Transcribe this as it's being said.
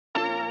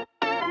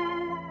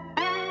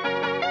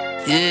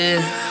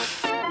Yeah.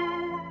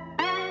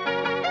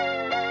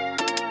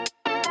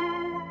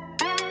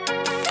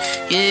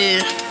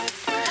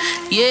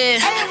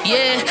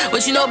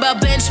 What you know about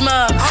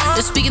Benchmark?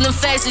 They're speaking the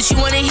facts that you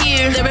wanna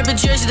hear. They rep a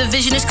jersey, the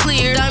vision is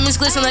clear. Diamonds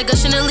glisten like a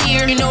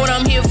chandelier. You know what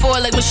I'm here for,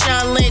 like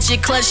Marshawn Lynch.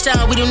 At clutch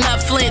time, we do not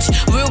flinch.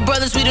 Real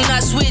brothers, we do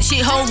not switch.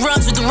 Hit home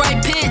runs with the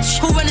right pitch.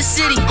 Who run the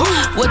city?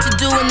 What to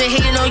do when they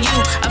hating on you?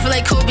 I feel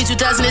like Kobe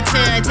 2010.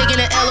 I taking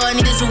an L, all I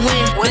need is a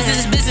win.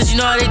 Business is business, you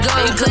know how they go.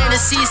 They playing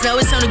the seats, now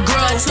it's time to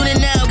grow. Tune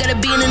in now,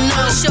 gotta be in the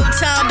know.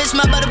 Showtime, bitch,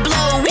 my about to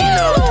blow. We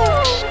know.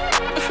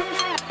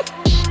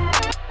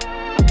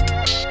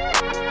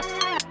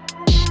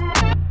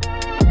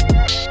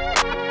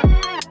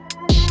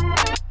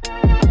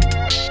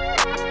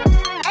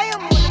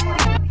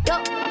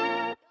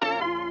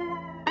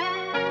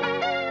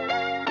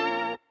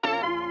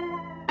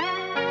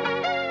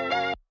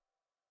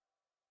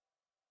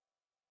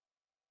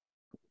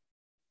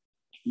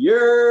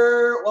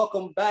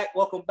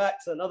 Welcome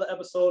back to another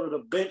episode of the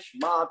Bench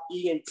Mob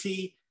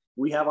ENT.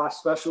 We have our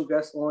special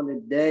guest on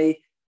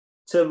today,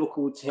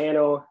 Typical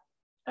Tano,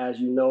 as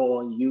you know,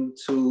 on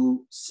YouTube,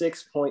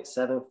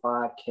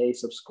 6.75K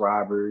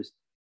subscribers.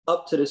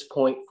 Up to this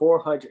point,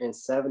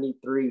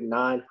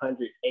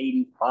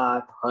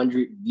 473,985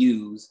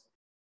 views.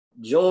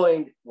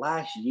 Joined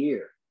last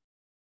year,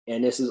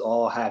 and this is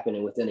all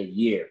happening within a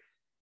year.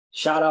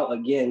 Shout out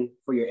again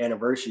for your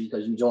anniversary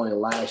because you joined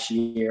last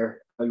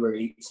year,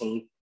 February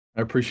 18th.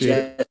 I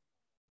appreciate it.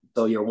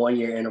 So your 1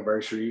 year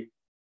anniversary.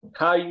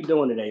 How are you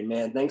doing today,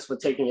 man? Thanks for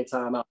taking your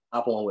time out to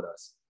hop on with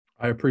us.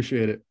 I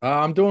appreciate it.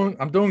 I'm doing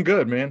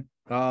good, man.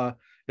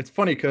 It's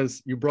funny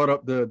because you brought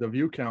up the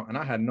view count, and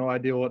I had no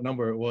idea what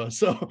number it was.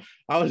 So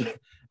I'm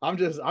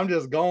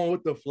just going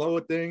with the flow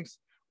of things.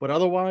 But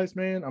otherwise,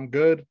 man, I'm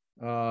good.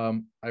 I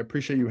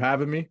appreciate you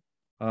having me,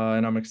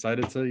 and I'm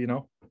excited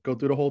to go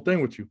through the whole thing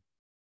with you.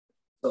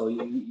 So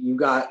you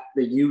got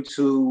the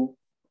YouTube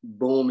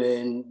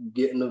booming,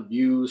 getting the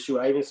views. Shoot,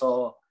 I even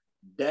saw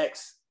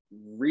Dex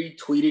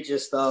retweeted your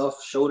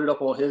stuff, showed it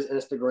up on his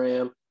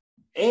Instagram,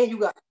 and you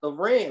got the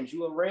Rams.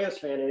 You a Rams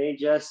fan, and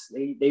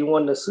they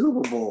won the Super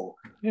Bowl.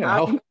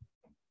 Yeah.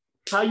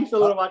 How you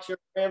feeling about your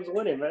Rams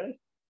winning, man?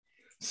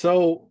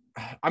 So,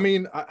 I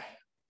mean,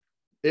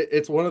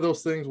 it's one of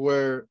those things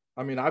where,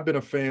 I mean, I've been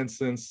a fan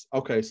since.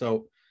 Okay,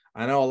 so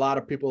I know a lot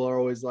of people are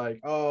always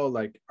like, "Oh,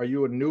 like, are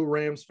you a new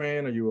Rams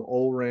fan? Are you an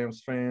old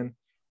Rams fan?"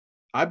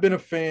 I've been a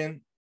fan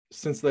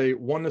since they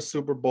won the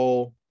Super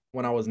Bowl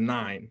when I was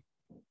 9.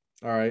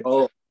 All right.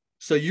 Oh,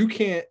 so you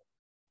can't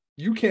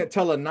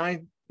tell a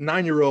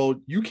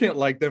nine-year-old you can't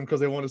like them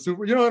because they won a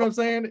Super. You know what I'm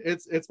saying?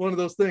 It's one of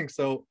those things.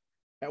 So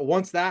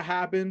once that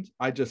happened,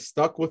 I just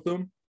stuck with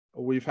them.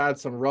 We've had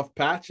some rough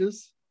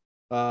patches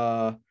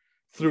through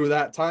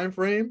that time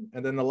frame,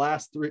 and then the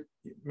last 3,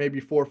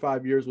 maybe 4 or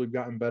 5 years, we've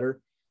gotten better.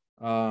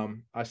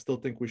 I still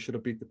think we should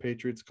have beat the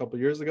Patriots a couple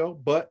of years ago,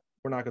 but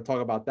we're not going to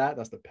talk about that.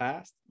 That's the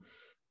past.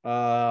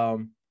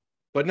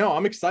 But no,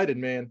 I'm excited,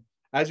 man.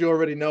 As you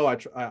already know, I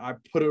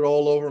put it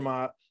all over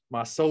my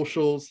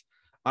socials.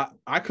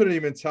 I couldn't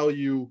even tell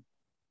you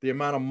the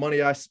amount of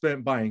money I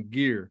spent buying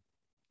gear,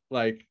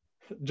 like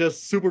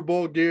just Super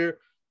Bowl gear,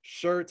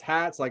 shirts,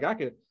 hats. Like I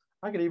could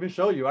even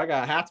show you. I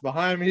got hats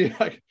behind me.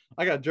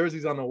 I got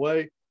jerseys on the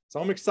way. So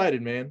I'm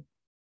excited, man.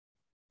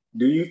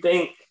 Do you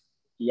think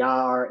y'all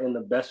are in the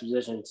best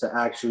position to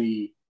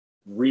actually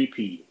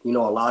repeat? You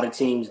know, a lot of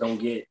teams don't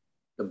get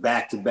the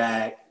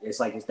back-to-back. It's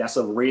like that's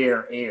a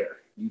rare air.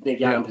 You think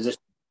y'all in position?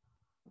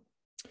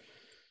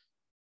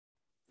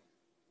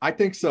 I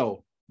think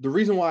so. The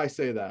reason why I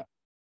say that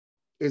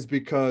is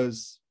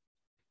because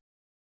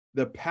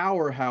the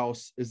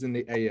powerhouse is in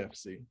the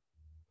AFC,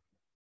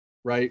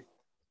 right?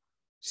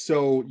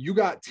 So you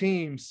got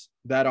teams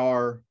that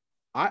are,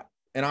 and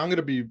I'm going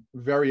to be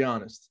very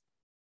honest,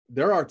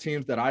 there are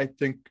teams that I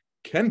think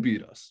can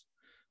beat us.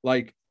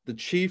 Like the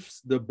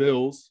Chiefs, the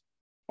Bills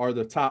are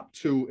the top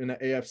 2 in the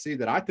AFC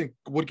that I think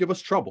would give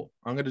us trouble.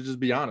 I'm going to just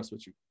be honest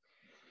with you.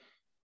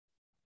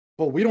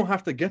 But we don't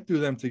have to get through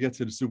them to get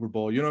to the Super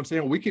Bowl. You know what I'm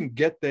saying? We can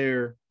get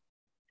there.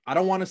 I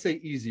don't want to say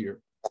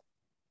easier,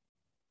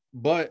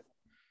 but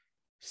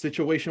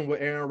situation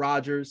with Aaron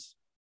Rodgers,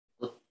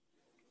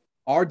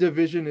 our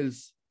division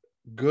is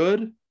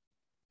good,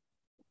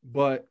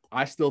 but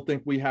I still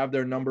think we have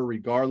their number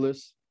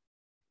regardless.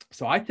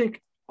 So I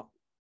think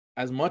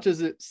as much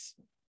as it's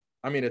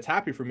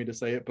happy for me to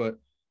say it, but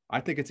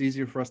I think it's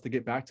easier for us to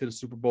get back to the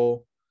Super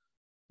Bowl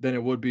than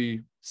it would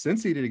be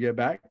Cincy to get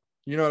back.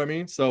 You know what I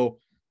mean? So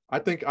I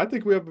think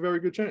we have a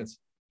very good chance.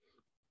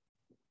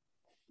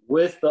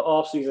 With the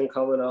offseason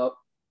coming up,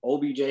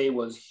 OBJ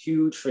was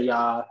huge for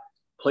y'all,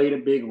 played a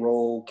big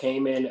role,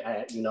 came in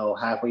at,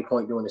 halfway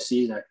point during the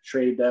season at the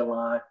trade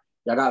deadline.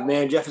 Y'all got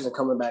Van Jefferson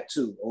coming back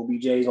too.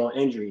 OBJ's on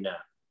injury now.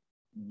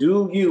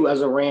 Do you,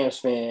 as a Rams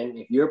fan,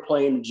 if you're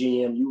playing the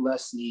GM, you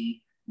Les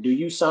Snead, do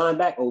you sign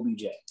back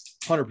OBJ?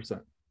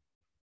 100%.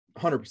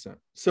 100%.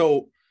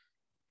 So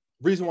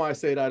reason why I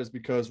say that is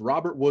because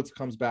Robert Woods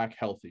comes back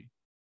healthy.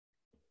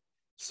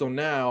 So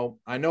now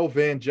I know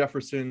Van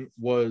Jefferson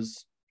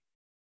was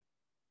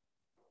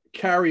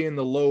carrying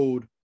the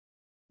load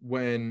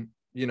when,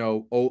 you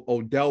know,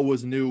 Odell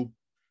was new,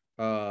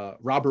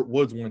 Robert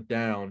Woods went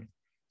down.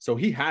 So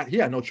he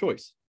had no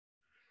choice.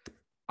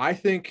 I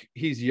think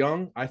he's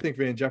young. I think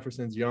Van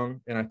Jefferson's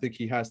young, and I think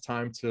he has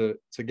time to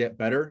get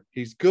better.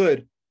 He's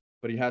good,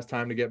 but he has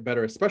time to get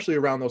better, especially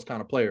around those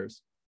kind of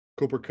players.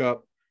 Cooper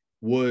Kupp,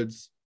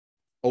 Woods,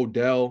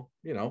 Odell,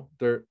 you know,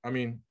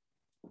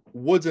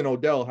 Woods and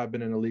Odell have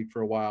been in the league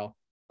for a while.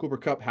 Cooper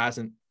Kupp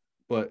hasn't,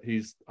 but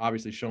he's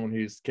obviously shown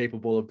he's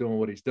capable of doing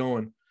what he's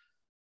doing.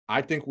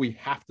 I think we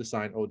have to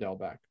sign Odell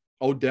back.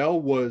 Odell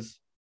was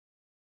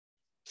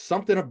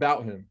something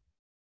about him.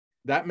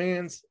 That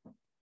man's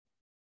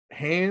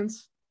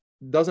hands,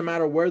 doesn't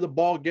matter where the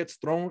ball gets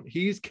thrown,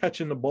 he's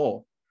catching the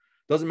ball.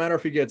 Doesn't matter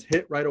if he gets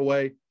hit right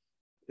away.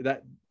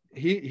 That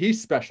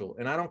he's special.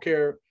 And I don't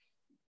care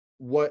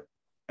what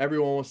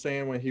everyone was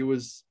saying when he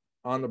was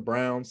on the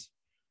Browns.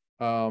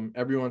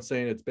 Everyone's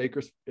saying it's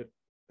Baker's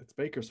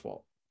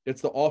fault.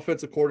 It's the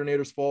offensive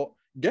coordinator's fault.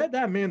 Get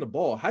that man the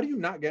ball. How do you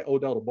not get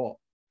Odell the ball?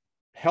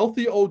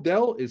 Healthy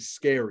Odell is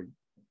scary.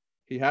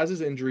 He has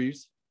his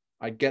injuries.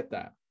 I get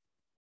that.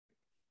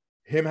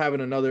 Him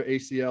having another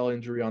ACL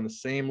injury on the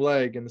same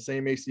leg and the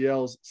same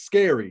ACL is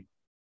scary.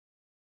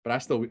 But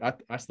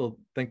I still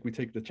think we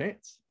take the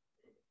chance.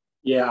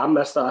 Yeah, I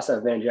messed up. I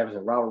said Van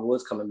Jefferson. Robert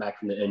Woods coming back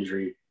from the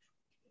injury.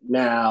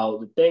 Now,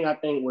 the thing I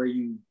think where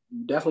you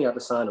definitely have to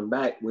sign him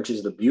back, which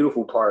is the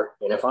beautiful part,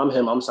 and if I'm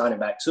him, I'm signing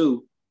back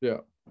too. Yeah.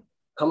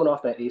 Coming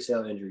off that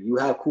ACL injury, you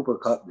have Cooper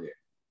Kupp there.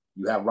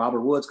 You have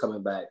Robert Woods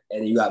coming back,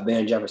 and you got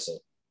Van Jefferson.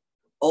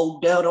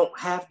 Odell don't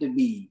have to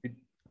be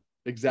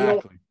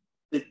exactly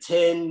the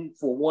 10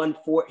 for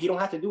 1-4. He don't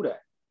have to do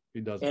that. He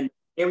doesn't. And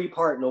every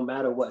part, no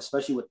matter what,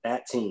 especially with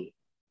that team,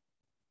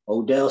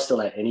 Odell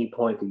still at any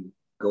point can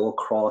go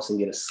across and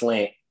get a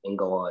slant and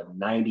go on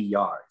 90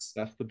 yards.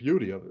 That's the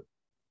beauty of it.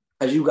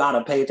 Because you got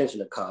to pay attention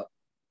to Kupp.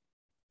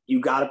 You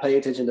got to pay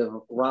attention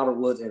to Robert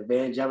Woods and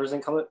Van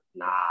Jefferson coming.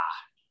 Nah.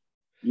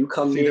 You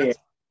come in.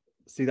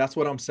 That's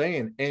what I'm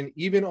saying. And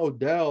even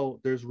Odell,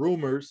 there's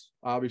rumors.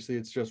 Obviously,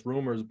 it's just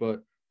rumors,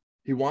 but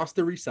he wants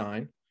to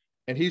resign,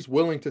 and he's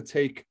willing to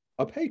take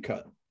a pay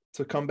cut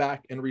to come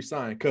back and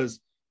resign. Because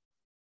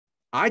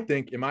I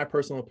think, in my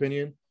personal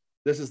opinion,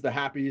 this is the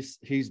happiest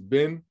he's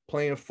been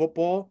playing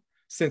football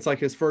since like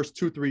his first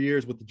 2-3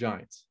 years with the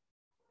Giants.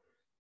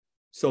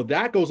 So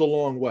that goes a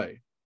long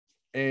way.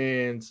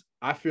 And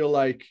I feel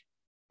like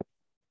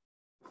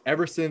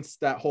ever since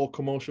that whole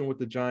commotion with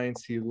the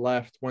Giants, he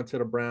left, went to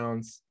the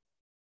Browns.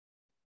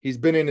 He's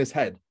been in his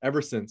head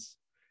ever since.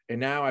 And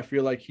now I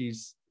feel like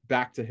he's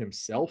back to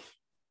himself.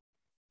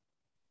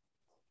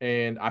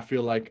 And I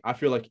feel like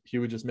he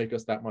would just make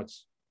us that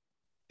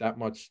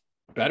much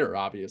better,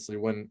 obviously,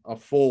 when a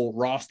full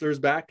roster's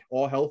back,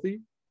 all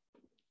healthy.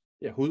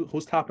 Yeah,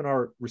 who's topping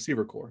our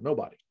receiver core?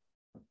 Nobody.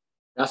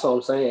 That's what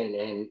I'm saying.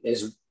 And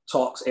it's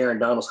talks Aaron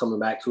Donald's coming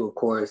back too, of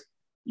course.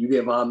 You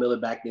get Von Miller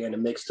back there in the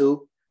mix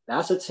too.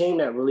 That's a team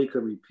that really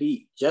could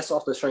repeat just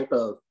off the strength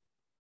of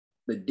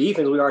the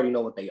defense. We already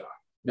know what they are.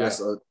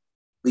 That's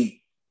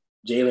elite.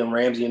 Jalen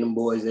Ramsey and them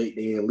boys, they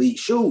elite.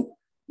 Shoot,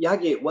 y'all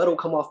get Weddle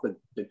come off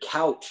the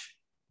couch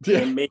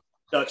and make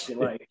production.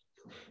 Like,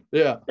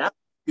 that's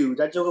huge.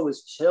 That Joker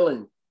was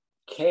chilling,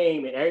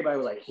 came, and everybody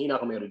was like, he not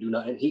gonna be able to do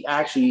nothing. He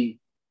actually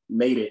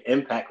made an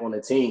impact on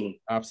the team.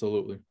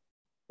 Absolutely.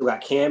 We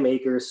got Cam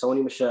Akers,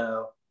 Sony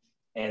Michel,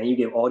 and you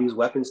give all these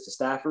weapons to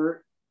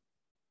Stafford.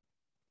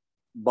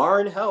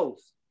 Barring health,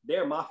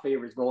 they're my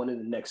favorites going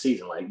into the next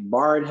season. Like,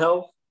 barring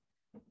health,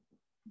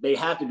 they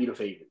have to be the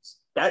favorites.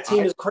 That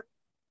team is crazy.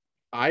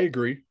 I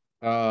agree.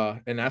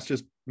 And that's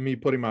just me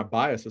putting my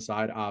bias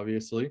aside,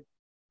 obviously.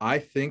 I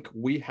think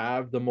we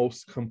have the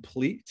most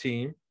complete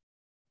team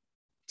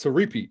to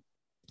repeat.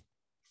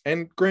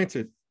 And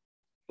granted,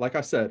 like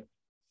I said,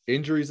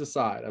 injuries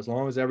aside, as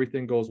long as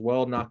everything goes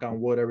well, knock on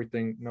wood,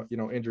 everything,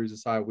 injuries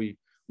aside, we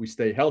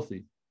stay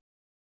healthy.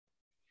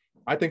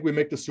 I think we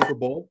make the Super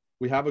Bowl.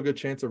 We have a good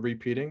chance of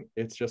repeating.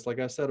 It's just like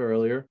I said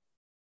earlier,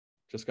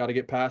 just got to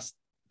get past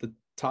the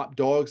top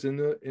dogs in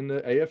the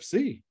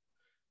AFC.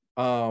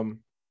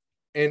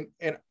 And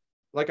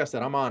like I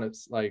said, I'm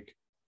honest, like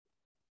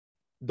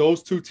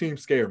those two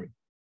teams scare me.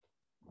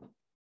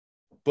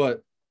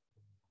 But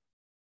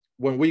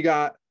when we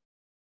got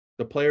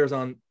the players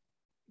on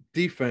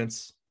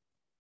defense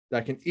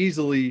that can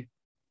easily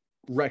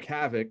wreak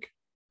havoc,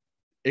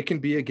 it can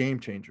be a game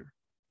changer,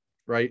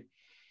 right?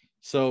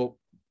 So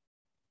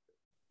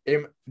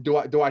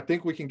do I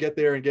think we can get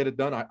there and get it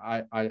done?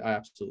 I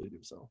absolutely do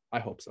so. I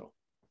hope so.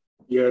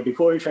 Yeah,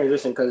 before we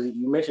transition, because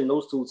you mentioned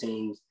those two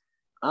teams,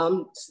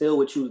 I'm still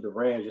with you, the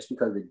Rams, just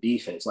because of the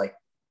defense. Like,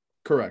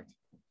 correct.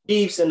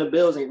 Chiefs and the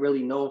Bills ain't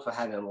really known for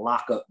having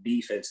lock-up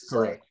defenses.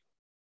 Correct.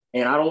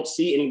 And I don't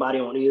see anybody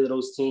on either of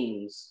those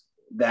teams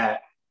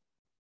that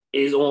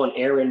is on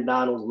Aaron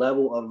Donald's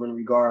level of in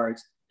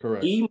regards.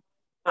 Correct. He might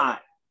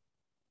not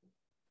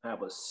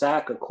have a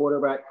sack of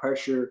quarterback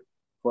pressure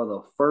for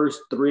the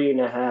first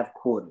 3.5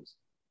 quarters.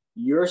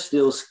 You're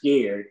still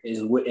scared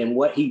in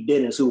what he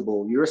did in Super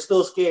Bowl. You're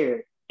still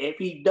scared if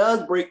he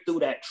does break through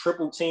that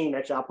triple team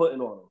that y'all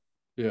putting on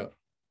him,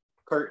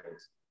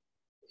 curtains,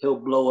 he'll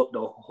blow up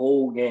the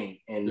whole game.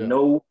 And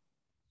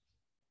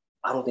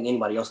I don't think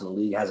anybody else in the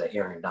league has an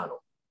Aaron Donald.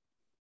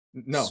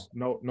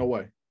 No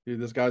way.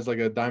 This guy's like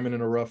a diamond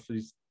in the rough.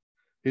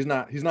 He's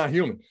not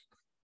human.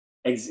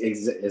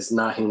 It's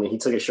not human. He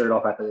took his shirt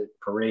off at the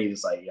parade.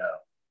 It's like, yo,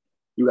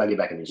 you gotta get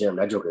back in the gym.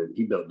 That Joker,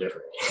 he built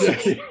different.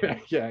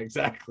 yeah,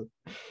 exactly.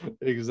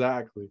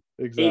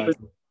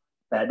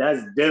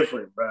 That's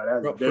different,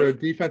 bro. Different. For a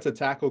defensive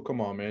tackle, come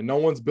on, man. No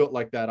one's built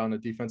like that on the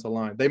defensive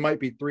line. They might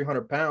be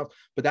 300 pounds,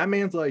 but that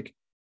man's like,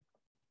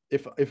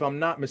 if I'm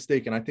not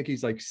mistaken, I think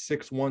he's like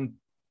 6'1",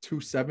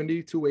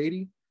 270,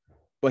 280,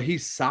 but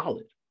he's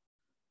solid.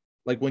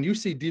 Like when you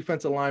see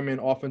defensive linemen,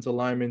 offensive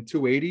linemen,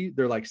 280,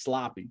 they're like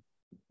sloppy.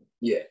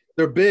 Yeah.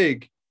 They're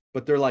big,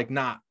 but they're like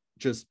not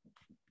just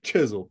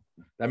chiseled.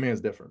 That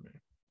man's different, man.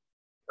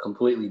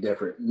 Completely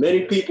different.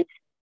 Many people,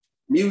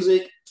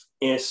 music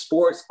and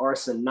sports are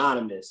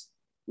synonymous.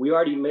 We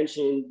already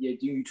mentioned your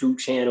YouTube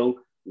channel.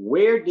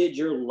 Where did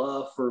your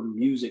love for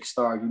music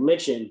start? You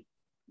mentioned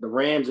the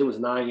Rams, it was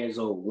 9 years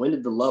old. When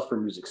did the love for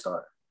music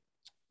start?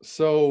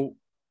 So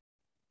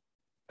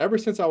ever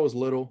since I was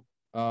little,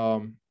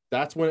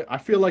 that's when I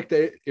feel like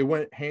it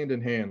went hand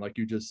in hand, like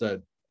you just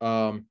said.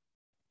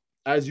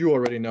 As you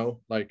already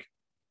know, like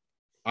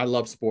I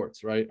love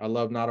sports, right? I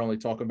love not only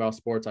talking about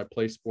sports, I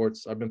play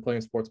sports. I've been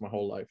playing sports my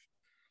whole life.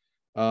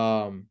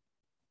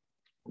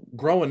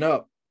 Growing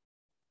up,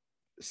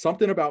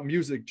 something about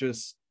music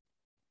just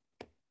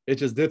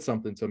did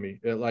something to me.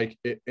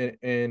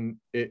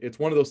 It's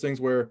one of those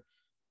things where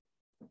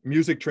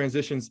music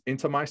transitions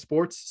into my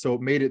sports, so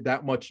it made it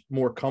that much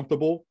more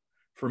comfortable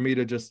for me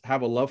to just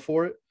have a love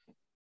for it.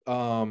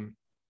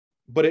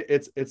 But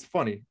it's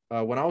funny.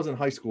 When I was in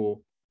high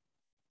school,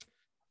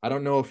 I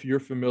don't know if you're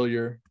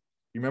familiar.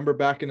 You remember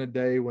back in the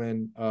day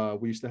when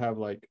we used to have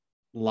like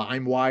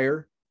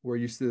LimeWire, where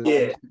you used to,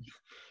 yeah.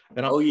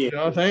 And you know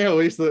what I'm saying?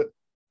 We used to,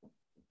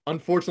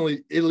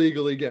 unfortunately,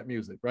 illegally get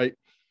music, right?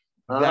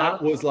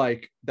 That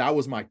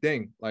was my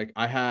thing. Like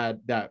I had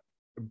that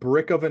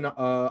brick of an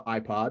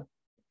iPod,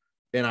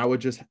 and I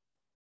would just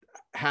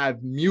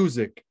have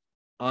music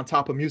on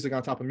top of music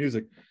on top of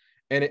music,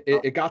 and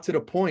it got to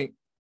the point.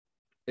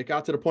 It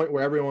got to the point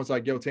where everyone was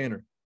like, "Yo,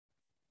 Tanner,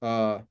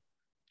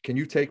 can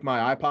you take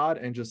my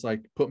iPod and just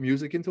like put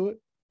music into it?"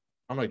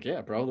 I'm like,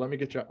 "Yeah, bro. Let me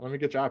get your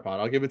iPod.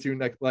 I'll give it to you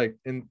next, like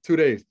in 2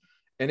 days."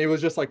 And it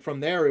was just like from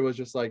there, it was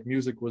just like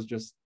music was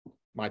just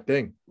my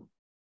thing.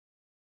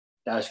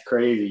 That's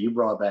crazy. You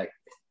brought back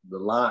the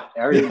line.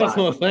 Everybody. That's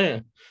what I'm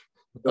saying.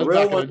 The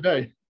real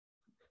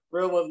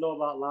ones know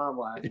about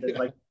LimeWire. Yeah.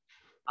 Like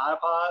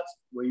iPods,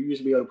 where you used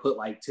to be able to put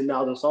like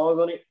 10,000 songs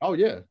on it. Oh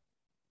yeah.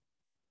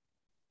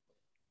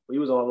 We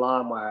was on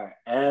LimeWire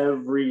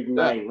every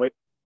night.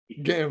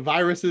 Getting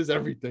viruses,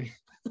 everything.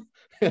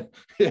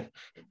 Yeah.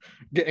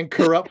 Getting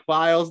corrupt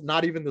files,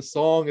 not even the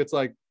song. It's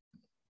like,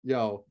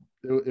 yo,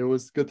 it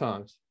was good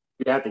times.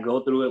 You have to go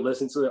through it,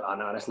 listen to it. Oh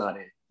no, that's not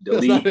it.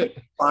 Delete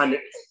it. Find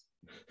it.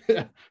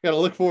 Yeah, gotta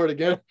look for it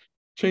again.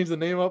 Change the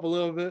name up a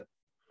little bit.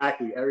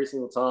 Exactly, every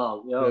single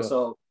time.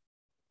 So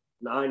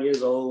 9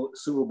 years old,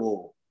 Super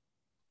Bowl,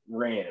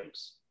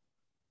 Rams.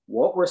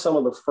 What were some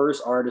of the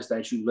first artists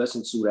that you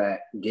listened to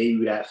that gave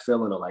you that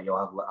feeling of like, yo,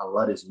 I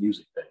love this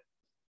music thing?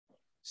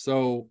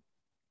 So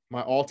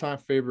my all-time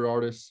favorite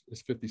artist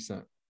is 50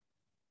 Cent.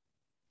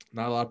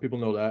 Not a lot of people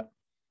know that,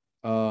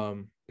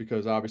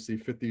 because obviously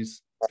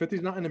 50's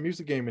not in the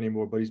music game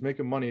anymore, but he's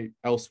making money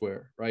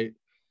elsewhere, right?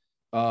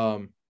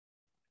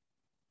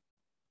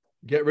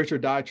 Get Rich or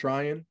Die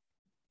Trying,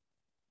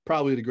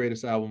 probably the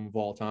greatest album of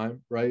all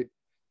time, right?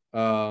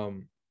 I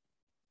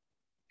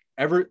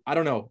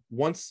don't know.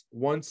 Once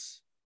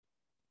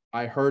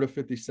I heard of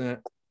 50 Cent,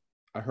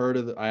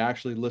 I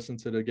actually listened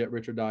to the Get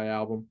Rich or Die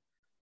album,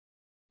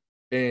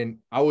 and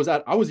I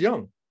was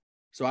young,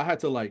 so I had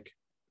to like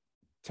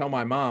tell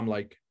my mom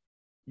like,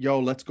 yo,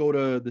 let's go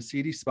to the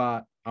CD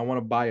spot. I want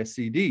to buy a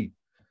CD.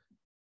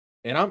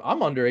 And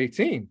I'm under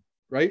 18,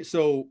 right?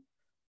 So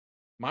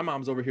my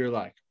mom's over here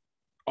like,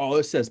 oh,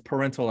 it says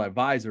parental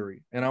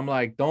advisory. And I'm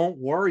like, don't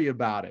worry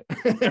about it.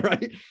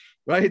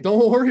 Right?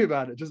 Don't worry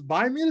about it. Just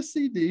buy me the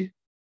CD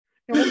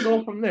and we'll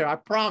go from there. I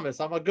promise.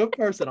 I'm a good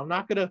person. I'm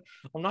not gonna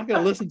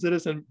listen to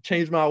this and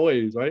change my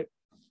ways, right?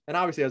 And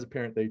obviously as a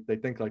parent, they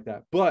think like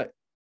that. But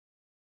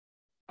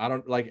I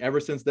don't like,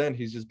 ever since then,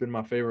 he's just been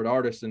my favorite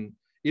artist. And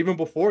even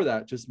before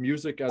that, just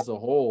music as a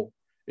whole,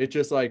 it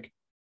just like,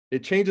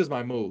 it changes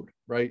my mood,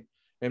 right?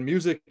 And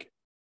music,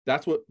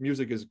 that's what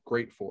music is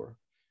great for.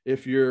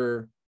 If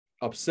you're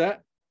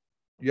upset,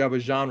 you have a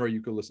genre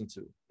you could listen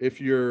to. If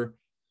you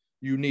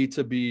need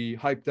to be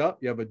hyped up,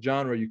 you have a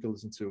genre you can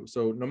listen to.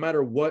 So no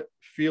matter what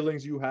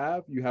feelings you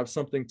have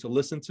something to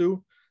listen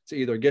to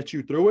either get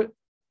you through it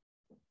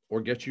or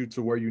get you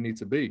to where you need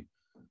to be.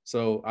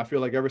 So I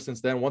feel like ever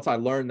since then, once I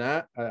learned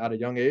that at a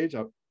young age,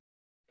 I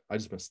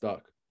just been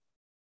stuck.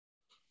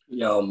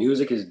 Yo,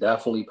 music is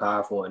definitely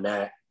powerful in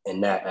that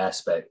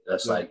aspect.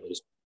 That's like,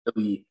 it's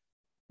really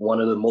one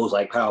of the most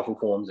like powerful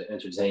forms of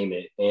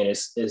entertainment. And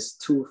it's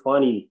too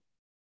funny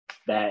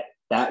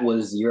that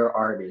was your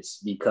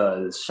artist,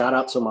 because shout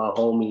out to my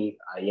homie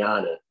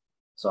Ayana.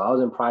 So I was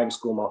in private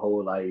school my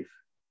whole life.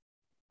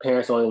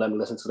 Parents only let me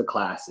listen to the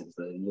classics,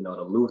 the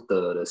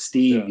Luther, the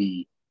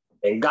Stevie,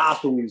 and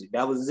gospel music.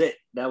 That was it.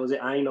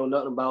 I ain't know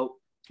nothing about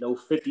no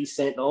 50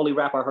 Cent. The only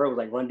rap I heard was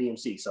like Run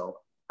DMC. So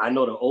I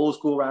know the old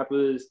school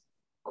rappers.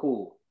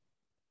 Cool.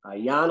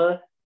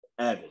 Ayana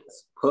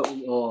Evans put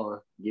me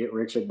on Get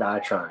Rich or Die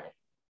Trying.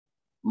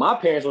 My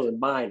parents wasn't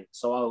buying it,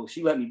 so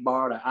she let me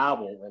borrow the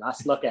album, and I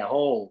snuck at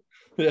home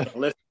and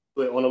listened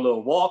to it on a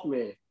little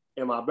Walkman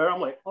in my bedroom.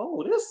 I'm like,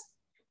 oh, this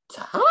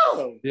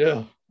Tom.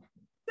 Yeah.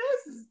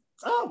 This is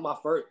my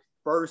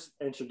first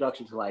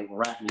introduction to like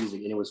rap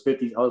music, and it was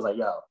 50s. I was like,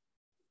 yo,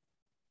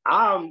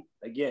 I'm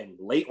again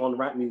late on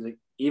rap music.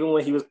 Even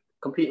when he was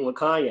competing with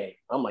Kanye,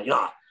 I'm like,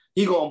 nah,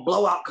 he gonna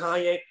blow out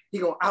Kanye. He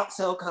gonna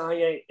outsell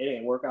Kanye. It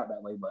didn't work out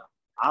that way, but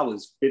I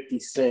was 50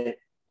 Cent,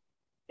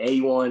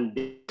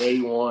 A1, day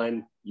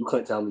one. You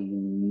couldn't tell me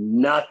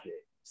nothing.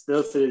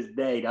 Still to this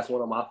day, that's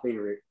one of my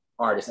favorite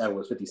artists ever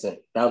was 50 Cent.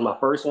 That was my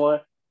first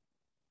one.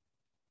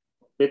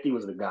 50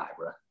 was the guy,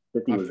 bro.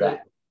 50 was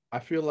that. I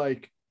feel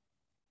like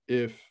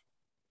if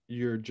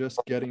you're just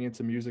getting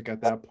into music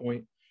at that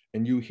point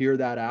and you hear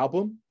that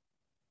album,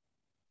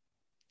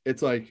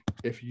 it's like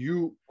if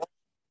you're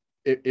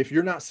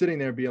not sitting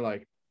there being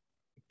like,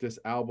 this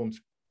album's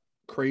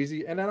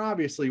crazy. And then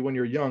obviously when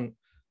you're young,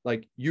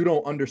 like you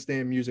don't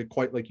understand music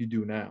quite like you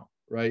do now,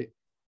 right?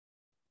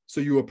 So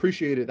you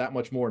appreciate it that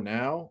much more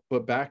now.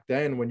 But back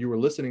then when you were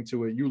listening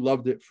to it, you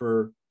loved it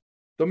for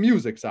the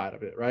music side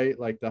of it, right?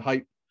 Like the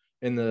hype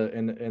and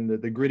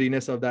the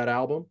grittiness of that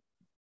album.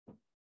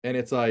 And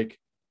it's like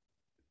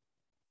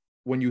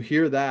when you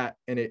hear that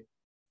and it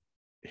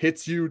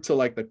hits you to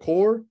like the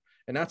core,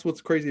 and that's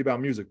what's crazy about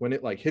music. When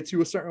it like hits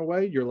you a certain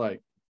way, you're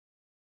like,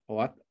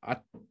 oh, I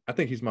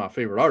think he's my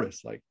favorite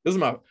artist. Like this is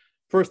my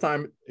first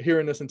time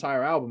hearing this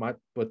entire album,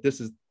 but this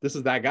is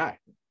that guy.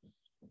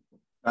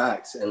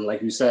 Facts. And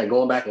like you said,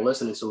 going back and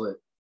listening to it,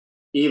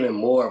 even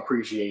more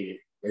appreciated.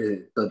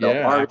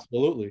 The art,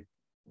 absolutely.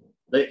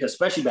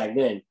 Especially back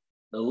then,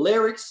 the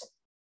lyrics,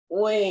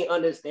 we ain't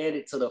understand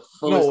it to the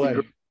fullest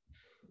degree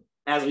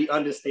as we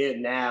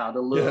understand now.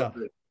 The little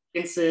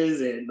hints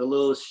and the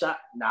little shot.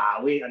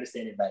 Nah, we ain't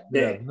understand it back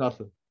then. Yeah,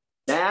 nothing.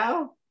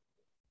 Now,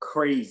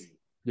 crazy.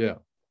 Yeah.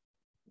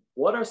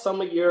 What are some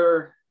of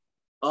your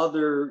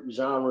other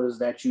genres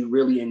that you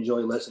really enjoy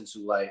listening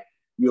to? Like,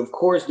 you of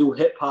course do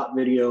hip hop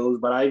videos,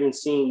 but I even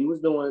seen you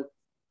was doing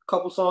a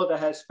couple songs that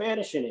had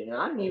Spanish in it, and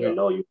I didn't even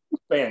know you were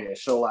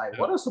Spanish. So, like,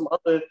 what are some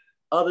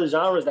other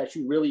genres that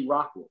you really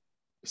rock with?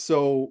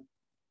 So,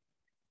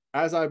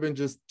 as I've been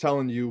just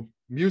telling you,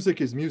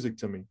 music is music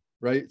to me,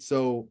 right?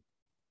 So,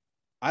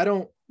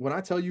 when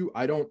I tell you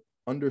I don't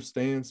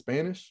understand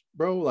Spanish,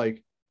 bro,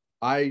 like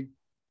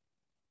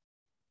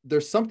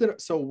there's something.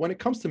 So when it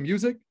comes to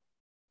music,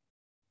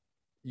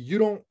 you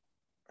don't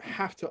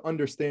have to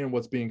understand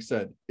what's being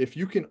said. If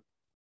you can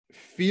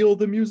feel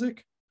the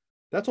music,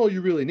 that's all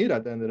you really need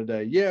at the end of the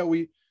day. Yeah,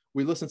 we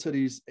listen to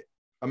these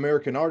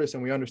American artists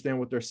and we understand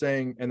what they're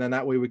saying, and then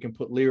that way we can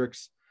put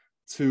lyrics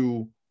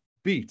to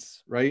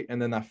beats, right?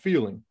 And then that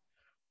feeling.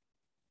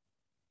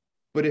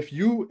 But if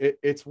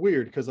it's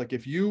weird because like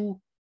if you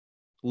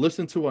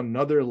listen to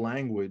another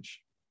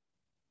language,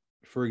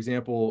 for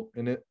example,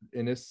 in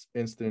this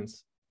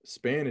instance,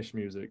 Spanish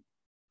music,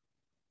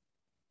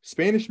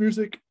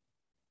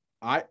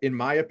 in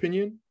my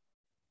opinion,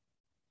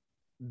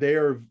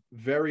 they're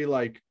very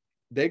like,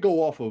 they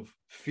go off of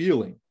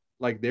feeling,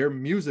 like their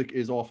music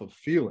is off of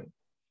feeling.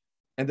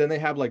 And then they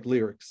have like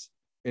lyrics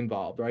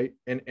involved, right?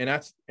 And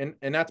that's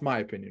my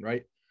opinion,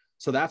 right?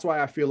 So that's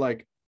why I feel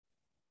like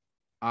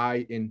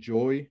I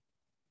enjoy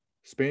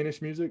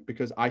Spanish music,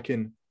 because I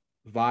can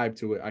vibe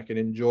to it. I can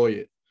enjoy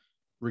it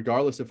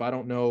regardless if I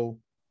don't know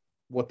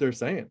what they're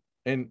saying.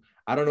 And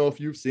I don't know if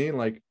you've seen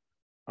like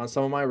on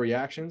some of my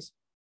reactions,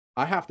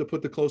 I have to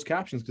put the closed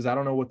captions because I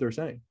don't know what they're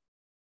saying,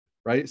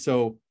 right?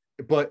 So,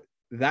 but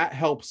that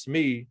helps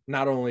me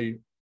not only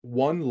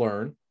one,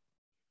 learn,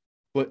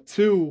 but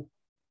two,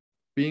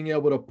 being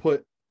able to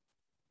put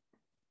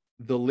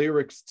the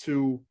lyrics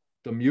to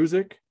the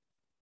music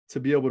to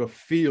be able to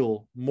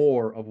feel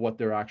more of what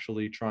they're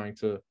actually trying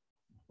to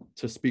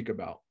speak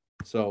about.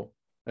 So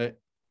it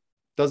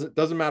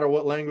doesn't matter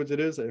what language it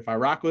is. If I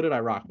rock with it, I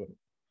rock with it.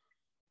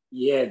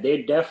 Yeah,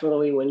 they're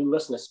definitely, when you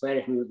listen to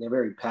Spanish music, they're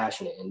very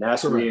passionate. And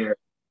that's where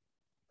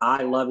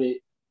I love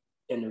it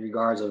in the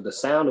regards of the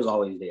sound is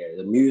always there.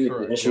 The music,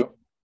 the instrument.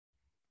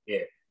 Yeah.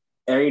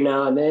 Every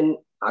now and then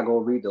I go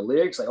read the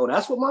lyrics, like, oh,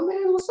 that's what my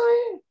man was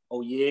saying?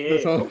 Oh, yeah.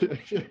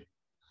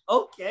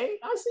 Okay.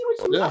 I see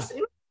what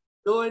you're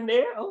doing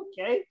there.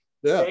 Okay.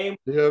 Yeah. Same.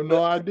 You have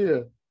no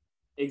idea.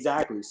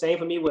 Exactly. Same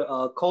for me with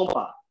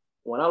compa.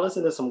 When I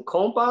listen to some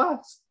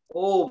compas,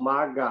 oh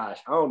my gosh,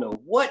 I don't know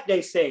what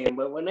they saying,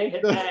 but when they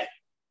hit that,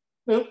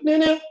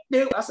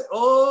 I say,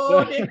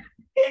 oh, there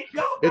it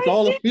go. It's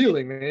all a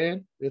feeling,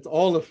 man. It's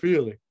all a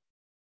feeling.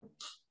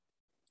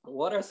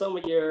 what are some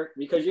of your,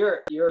 because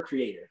you're a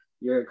creator,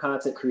 you're a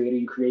content creator,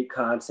 you create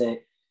content.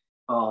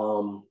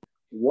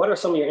 What are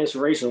some of your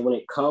inspirations when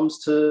it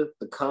comes to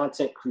the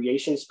content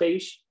creation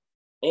space?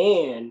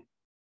 And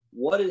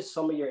what is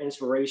some of your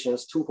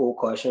inspirations? Twofold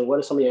question. What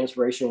is some of your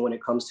inspiration when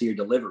it comes to your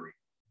delivery?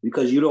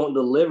 Because you don't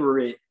deliver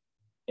it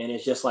and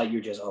it's just like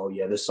you're just, oh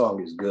yeah, this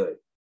song is good.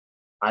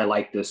 I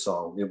like this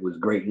song. It was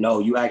great. No,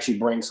 you actually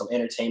bring some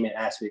entertainment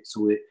aspects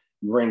to it.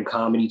 You bring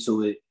comedy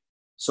to it.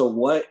 So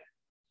what,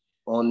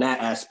 on that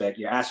aspect,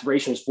 your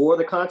aspirations for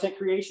the content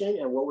creation,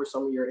 and what were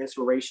some of your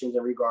inspirations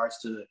in regards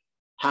to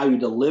how you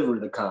deliver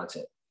the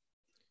content?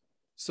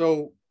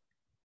 So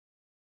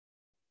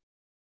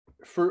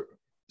for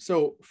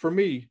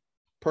me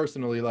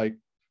personally, like,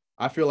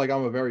 I feel like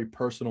I'm a very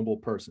personable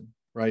person,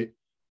 right?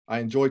 I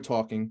enjoy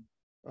talking.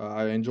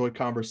 I enjoy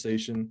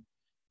conversation.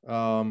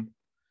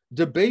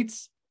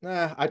 Debates,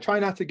 I try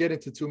not to get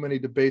into too many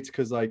debates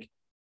because, like,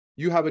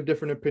 you have a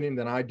different opinion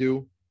than I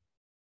do.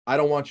 I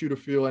don't want you to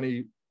feel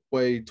any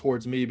way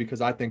towards me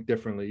because I think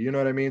differently. You know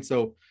what I mean?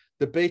 So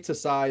debates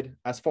aside,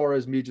 as far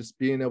as me just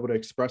being able to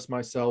express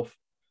myself,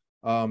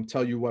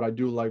 tell you what I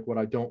do like, what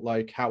I don't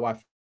like, how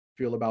I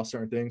feel about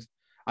certain things,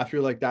 I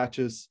feel like that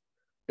just,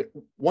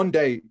 one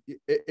day,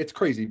 it's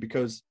crazy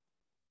because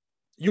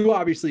you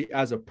obviously,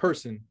 as a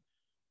person,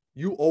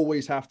 you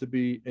always have to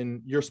be,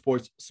 in your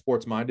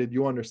sports minded,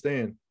 you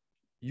understand,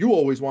 you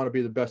always want to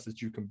be the best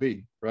that you can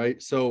be, right?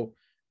 So,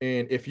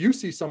 and if you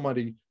see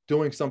somebody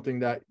doing something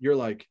that you're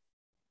like,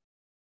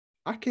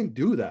 I can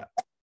do that,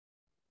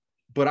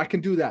 but I can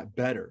do that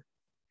better.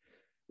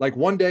 Like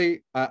one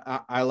day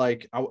I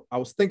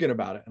was thinking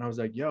about it and I was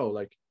like, yo,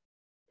 like,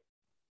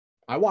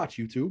 I watch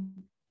YouTube.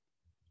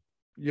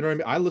 You know what I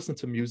mean? I listen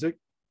to music.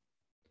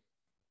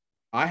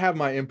 I have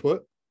my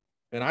input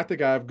and I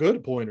think I have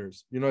good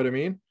pointers. You know what I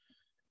mean?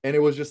 And it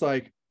was just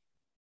like,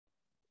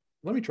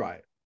 let me try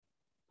it.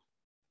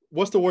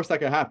 What's the worst that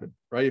could happen,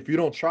 right? If you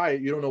don't try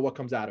it, you don't know what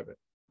comes out of it.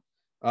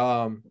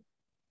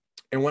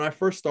 And when I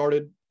first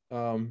started,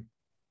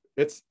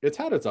 it's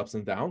had its ups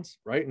and downs,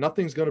 right?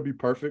 Nothing's going to be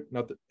perfect.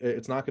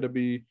 It's not going to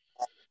be,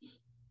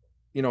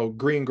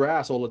 green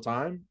grass all the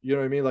time. You know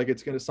what I mean? Like,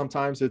 it's going to,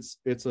 sometimes it's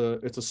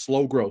a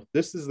slow growth.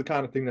 This is the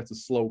kind of thing that's a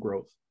slow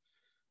growth.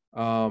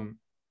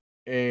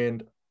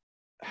 And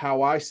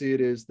how I see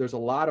it is, there's a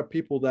lot of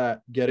people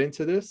that get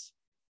into this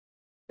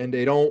and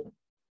they don't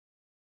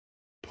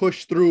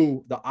push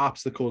through the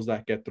obstacles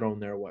that get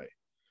thrown their way.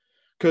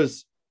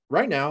 Because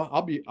right now,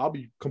 I'll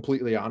be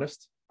completely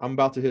honest. I'm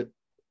about to hit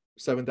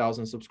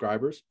 7,000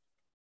 subscribers.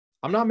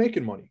 I'm not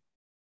making money,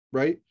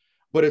 right?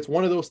 But it's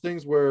one of those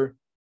things where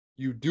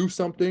you do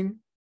something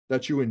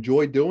that you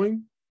enjoy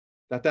doing,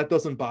 that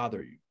doesn't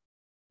bother you,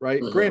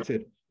 right? Mm-hmm.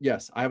 Granted,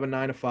 yes, I have a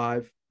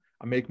 9-to-5.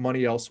 I make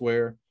money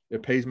elsewhere.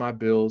 It pays my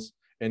bills.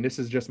 And this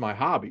is just my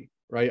hobby,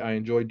 right? I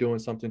enjoy doing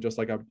something just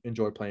like I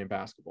enjoy playing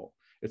basketball.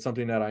 It's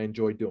something that I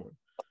enjoy doing.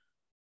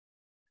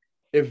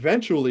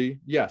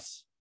 Eventually,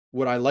 yes,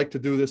 would I like to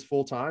do this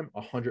full time?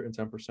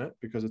 110%,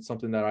 because it's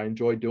something that I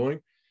enjoy doing.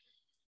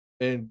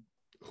 And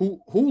who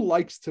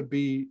likes to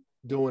be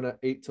doing an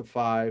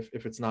 8-to-5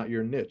 if it's not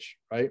your niche,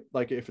 right?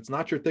 Like, if it's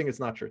not your thing, it's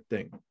not your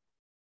thing.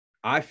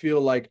 I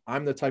feel like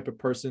I'm the type of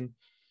person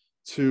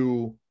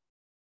to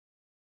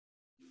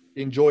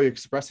enjoy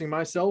expressing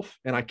myself,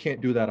 and I can't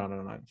do that on a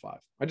 9-to-5.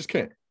 I just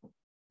can't.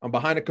 I'm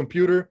behind a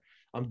computer,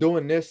 I'm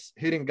doing this,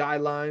 hitting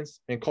guidelines,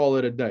 and call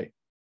it a day.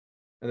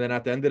 And then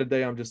at the end of the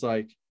day, I'm just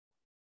like,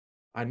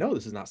 I know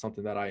this is not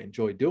something that I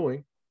enjoy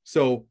doing.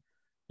 So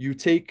you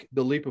take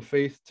the leap of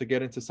faith to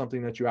get into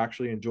something that you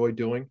actually enjoy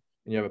doing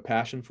and you have a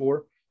passion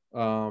for.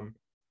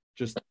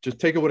 Just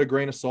take it with a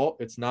grain of salt.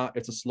 It's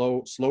a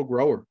slow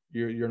grower.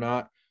 You're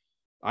not,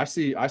 I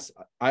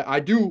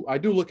do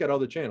look at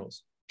other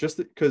channels, just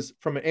because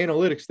from an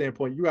analytics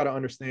standpoint, you got to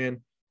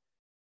understand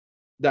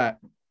that,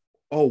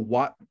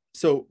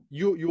 so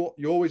you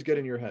always get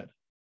in your head,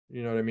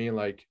 you know what I mean?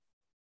 Like,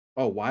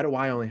 oh, why do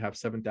I only have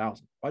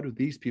 7,000? Why do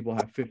these people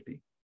have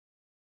 50?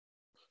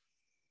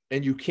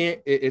 And you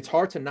can't, it's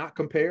hard to not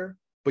compare,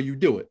 but you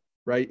do it,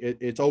 right?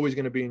 It's always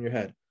going to be in your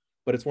head.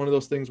 But it's one of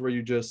those things where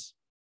you just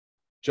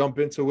jump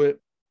into it.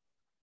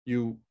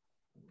 You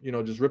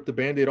just rip the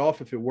Band-Aid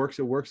off. If it works,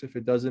 it works. If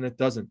it doesn't, it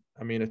doesn't.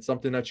 I mean, it's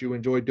something that you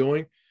enjoy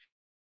doing.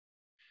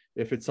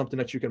 If it's something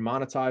that you can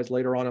monetize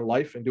later on in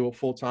life and do it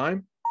full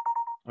time,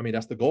 I mean,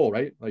 that's the goal,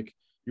 right? Like,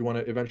 you want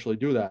to eventually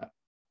do that.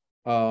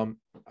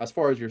 As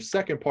far as your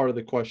second part of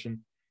the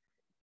question,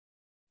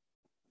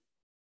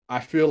 I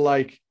feel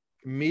like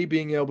me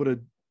being able to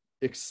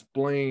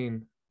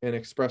explain and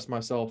express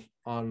myself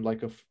on,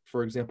 like,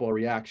 for example, a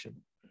reaction,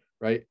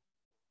 right?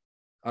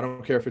 I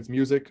don't care if it's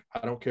music.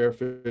 I don't care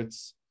if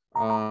it's,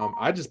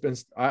 I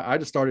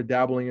just started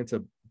dabbling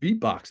into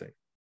beatboxing.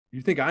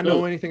 You think I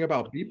know anything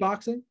about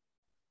beatboxing?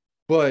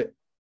 But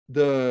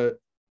the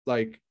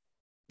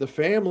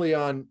family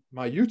on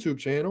my YouTube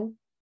channel,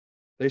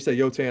 they say,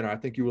 yo, Tanner, I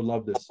think you would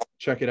love this.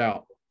 Check it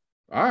out.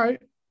 All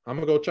right. I'm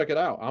going to go check it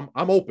out.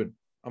 I'm open.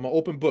 I'm an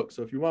open book.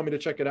 So if you want me to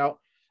check it out,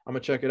 I'm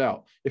going to check it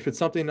out. If it's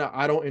something that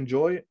I don't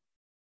enjoy,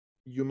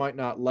 you might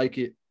not like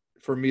it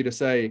for me to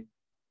say,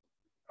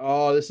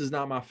 oh, this is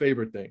not my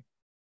favorite thing.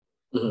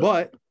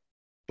 Mhm.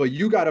 But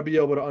you got to be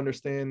able to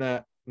understand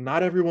that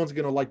not everyone's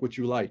going to like what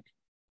you like,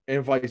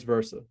 and vice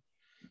versa.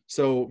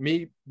 So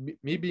me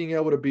being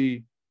able to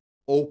be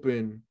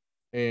open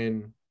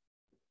and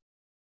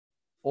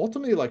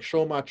ultimately like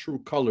show my true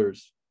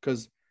colors,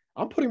 because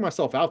I'm putting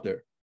myself out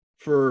there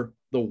for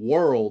the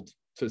world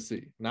to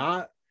see,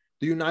 not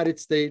the United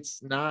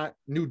States, not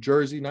New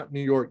Jersey, not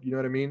New York. You know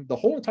what I mean? The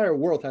whole entire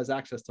world has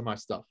access to my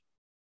stuff.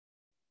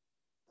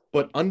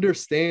 But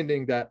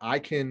understanding that I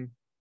can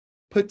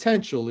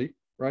potentially,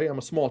 right? I'm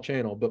a small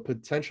channel, but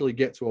potentially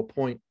get to a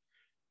point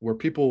where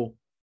people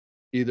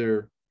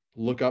either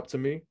look up to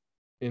me,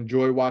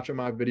 enjoy watching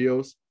my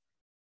videos,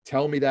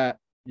 tell me that,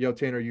 yo,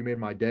 Tanner, you made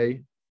my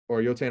day,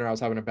 or yo, Tanner, I was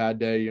having a bad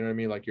day. You know what I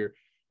mean? Like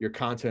your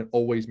content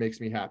always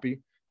makes me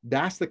happy.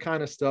 That's the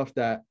kind of stuff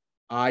that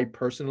I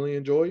personally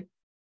enjoy.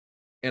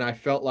 And I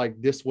felt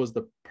like this was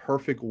the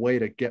perfect way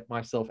to get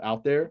myself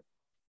out there.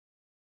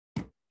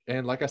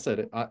 And like I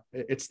said,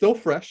 it's still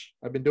fresh.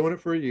 I've been doing it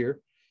for a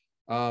year,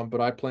 but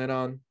I plan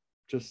on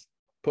just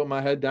putting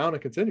my head down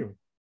and continuing.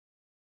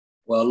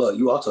 Well, look,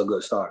 you also a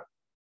good start.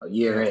 A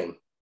year in.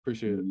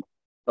 Appreciate it.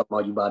 Talking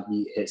about you about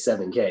to hit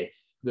 7K.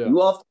 Yeah.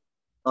 You off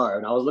the start,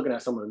 and I was looking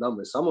at some of the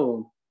numbers. Some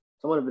of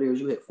the videos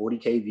you hit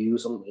 40K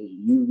views. Some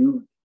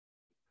you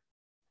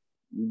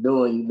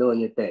doing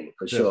your thing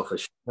for sure.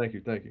 Thank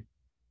you.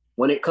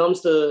 When it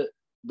comes to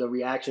the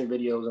reaction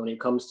videos, when it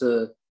comes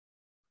to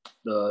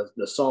the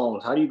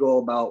songs, how do you go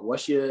about,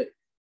 what's your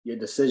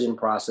decision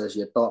process,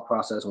 your thought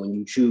process when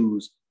you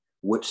choose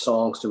which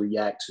songs to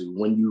react to,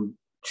 when you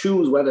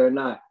choose whether or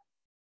not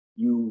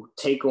you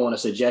take on a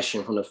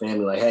suggestion from the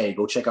family, like, hey,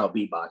 go check out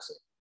beatboxing?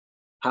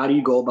 How do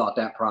you go about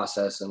that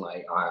process? And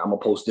like, all right, I'm gonna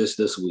post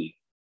this week,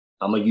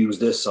 I'm gonna use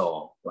this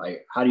song.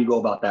 Like, how do you go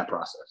about that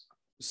process?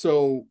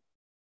 So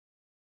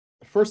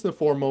first and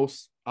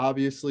foremost,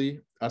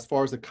 obviously, as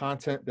far as the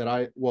content that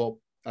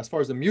as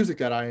far as the music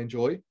that I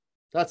enjoy,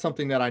 that's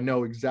something that I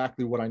know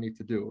exactly what I need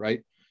to do,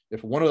 right?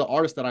 If one of the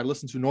artists that I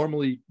listen to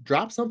normally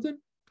drops something,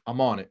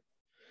 I'm on it.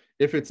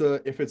 If it's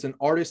an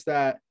artist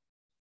that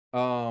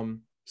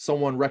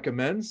someone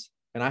recommends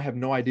and I have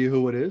no idea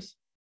who it is,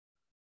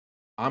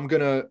 I'm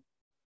gonna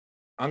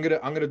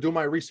do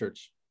my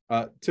research.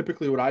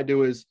 Typically what I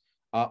do is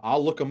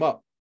I'll look them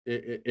up.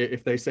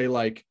 If they say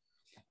like,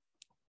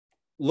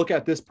 look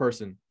at this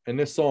person and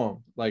this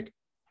song, like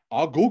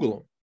I'll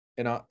Google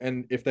them.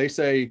 And if they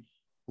say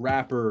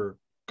rapper,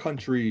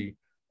 country,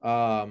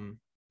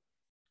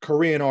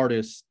 Korean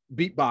artist,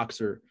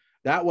 beatboxer,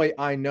 that way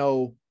I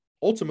know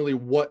ultimately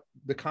what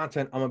the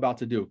content I'm about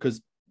to do.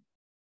 Because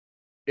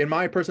in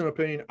my personal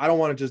opinion, I don't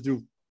want to just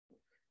do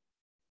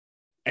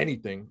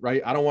anything,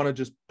 right? I don't want to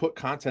just put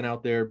content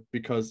out there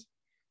because,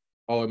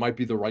 oh, it might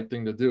be the right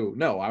thing to do.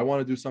 No, I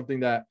want to do something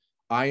that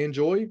I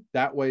enjoy.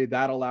 That way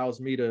that allows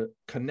me to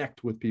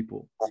connect with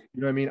people.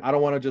 You know what I mean? I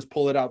don't want to just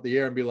pull it out the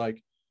air and be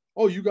like,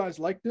 oh, you guys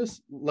like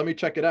this? Let me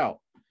check it out.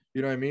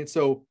 You know what I mean?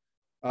 So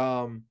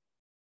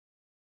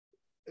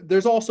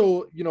there's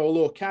also, a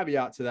little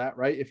caveat to that,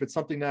 right? If it's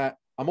something that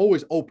I'm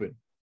always open,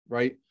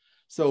 right?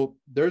 So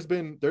there's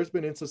been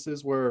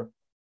instances where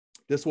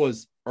this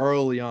was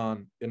early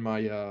on in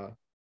my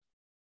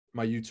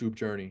my YouTube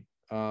journey.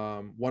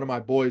 One of my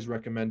boys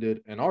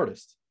recommended an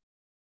artist.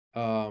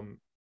 And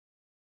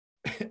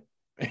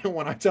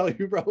when I tell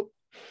you, bro,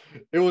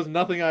 it was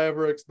nothing I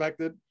ever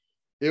expected.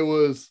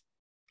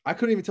 I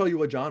couldn't even tell you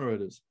what genre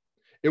it is.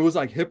 It was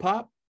like hip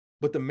hop,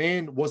 but the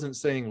man wasn't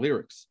saying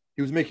lyrics.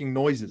 He was making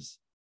noises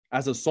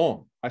as a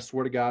song. I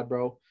swear to God,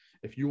 bro.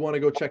 If you want to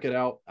go check it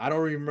out, I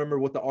don't even remember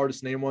what the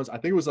artist's name was. I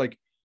think it was like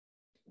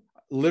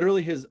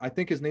literally I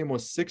think his name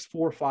was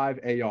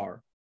 645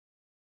 AR.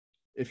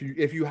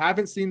 If you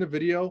haven't seen the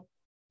video,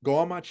 go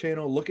on my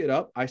channel, look it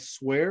up. I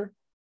swear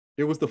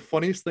it was the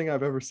funniest thing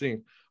I've ever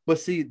seen. But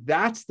see,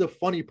 that's the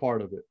funny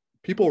part of it.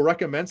 People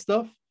recommend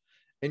stuff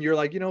and you're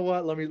like, you know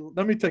what?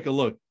 Let me take a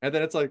look. And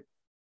then it's like,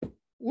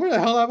 where the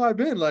hell have I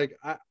been? Like,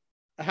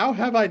 how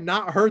have I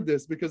not heard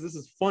this? Because this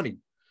is funny.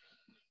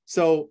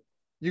 So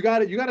you got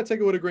to take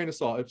it with a grain of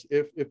salt.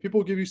 If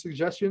people give you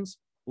suggestions,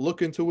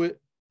 look into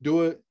it,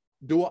 do an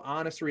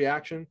honest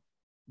reaction.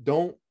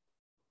 The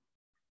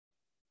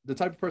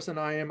type of person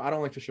I am, I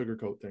don't like to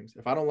sugarcoat things.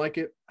 If I don't like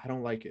it, I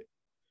don't like it.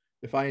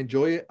 If I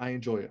enjoy it, I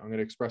enjoy it. I'm going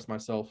to express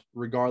myself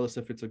regardless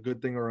if it's a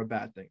good thing or a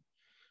bad thing.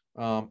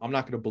 I'm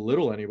not going to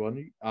belittle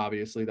anyone.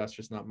 Obviously, that's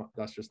just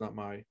not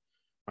my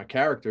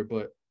character,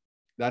 but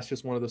that's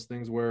just one of those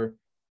things where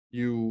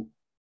you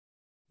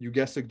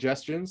get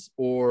suggestions,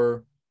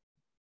 or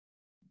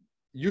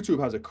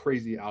YouTube has a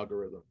crazy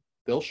algorithm.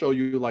 They'll show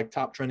you like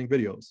top trending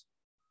videos,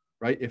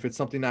 right? If it's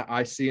something that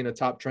I see in a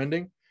top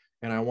trending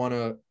and I want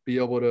to be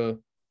able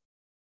to,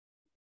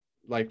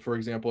 like, for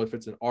example, if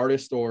it's an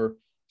artist or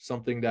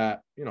something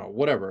that,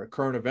 whatever, a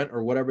current event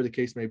or whatever the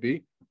case may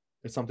be,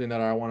 it's something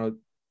that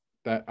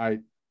that I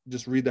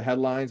just read the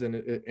headlines and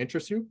it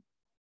interests you.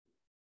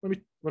 Let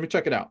me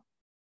check it out.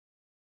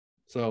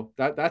 So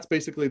that's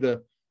basically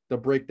the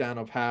breakdown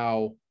of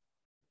how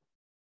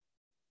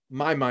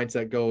my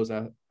mindset goes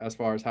as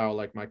far as how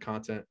like my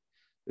content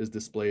is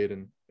displayed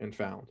and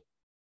found.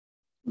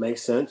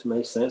 Makes sense.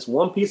 Makes sense.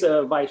 One piece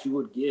of advice you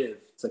would give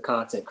to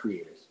content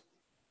creators.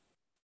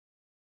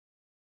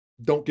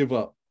 Don't give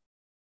up.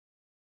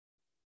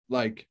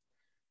 Like,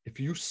 if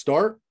you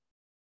start,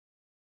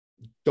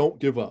 don't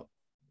give up.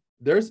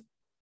 There's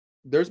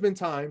been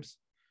times.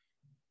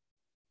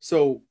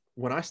 So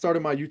when I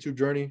started my YouTube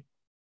journey,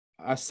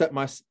 I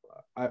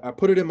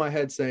put it in my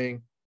head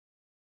saying,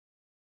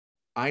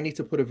 I need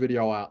to put a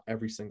video out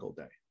every single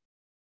day.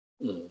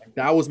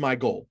 That was my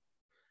goal.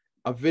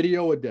 A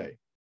video a day.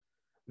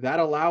 That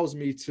allows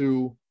me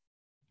to,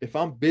 if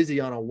I'm busy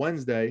on a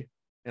Wednesday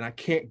and I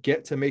can't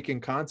get to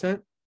making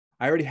content,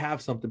 I already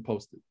have something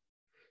posted.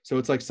 So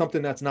it's like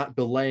something that's not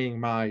delaying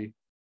my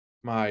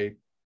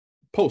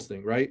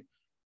posting, right?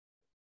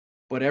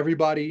 But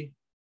everybody,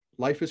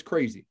 life is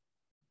crazy.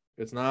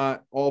 It's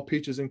not all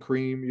peaches and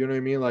cream, you know what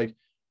I mean? Like,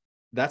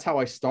 that's how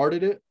I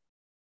started it.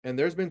 And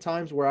there's been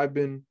times where I've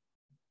been,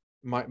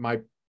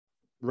 my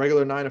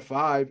regular 9 to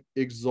 5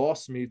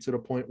 exhausts me to the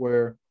point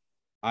where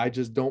I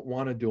just don't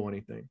want to do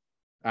anything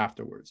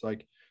afterwards.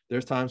 Like,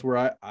 there's times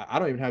where I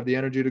don't even have the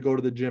energy to go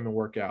to the gym and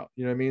work out.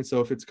 You know what I mean?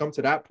 So if it's come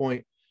to that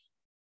point,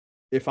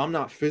 if I'm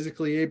not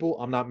physically able,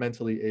 I'm not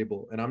mentally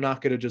able. And I'm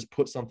not going to just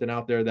put something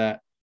out there that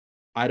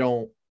I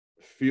don't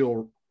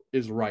feel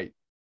is right.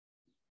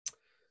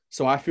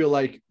 So I feel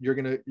like you're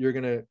going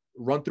to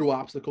run through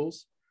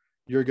obstacles.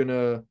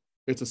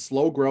 It's a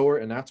slow grower.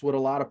 And that's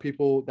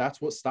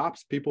what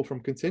stops people from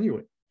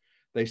continuing.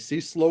 They see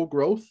slow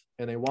growth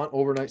and they want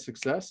overnight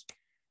success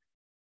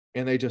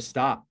and they just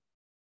stop.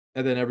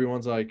 And then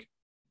everyone's like,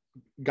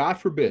 God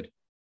forbid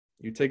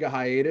you take a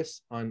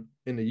hiatus in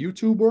the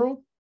YouTube world.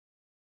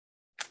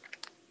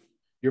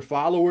 Your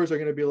followers are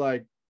going to be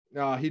like,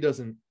 nah, he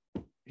doesn't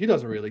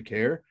really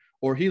care.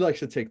 Or he likes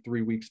to take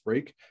 3 weeks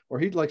break, or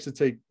he likes to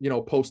take,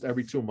 post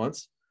every 2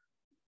 months.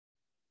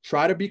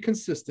 Try to be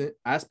consistent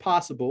as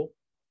possible,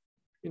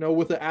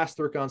 with an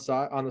asterisk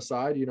on the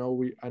side.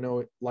 I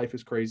know life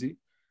is crazy,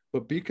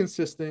 but be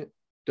consistent.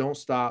 Don't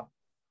stop.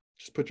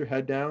 Just put your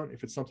head down.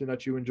 If it's something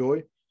that you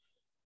enjoy,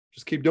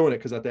 just keep doing it.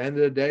 Because at the end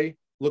of the day,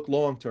 look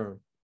long-term.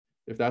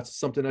 If that's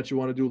something that you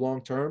want to do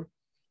long-term,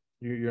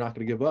 you're not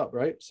going to give up,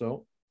 right?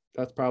 So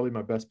that's probably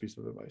my best piece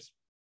of advice.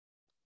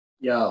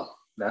 Yo,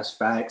 that's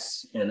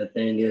facts. And the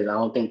thing is, I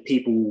don't think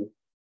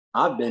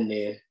I've been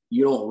there,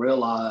 you don't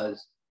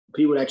realize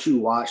people that you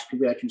watch,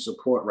 people that you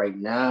support right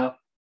now,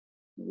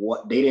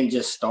 what they didn't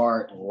just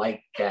start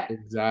like that.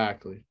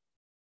 Exactly.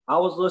 I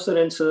was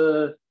listening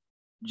to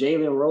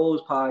Jalen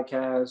Rose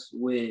podcast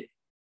with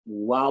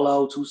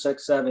Wallow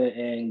 267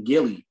 and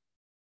Gilly.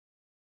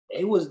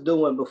 They was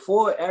doing,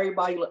 before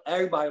everybody loved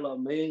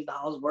 $1 million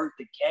worth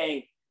of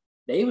game.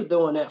 They were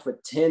doing that for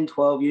 10,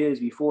 12 years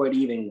before it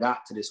even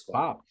got to this point.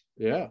 Wow.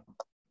 Yeah.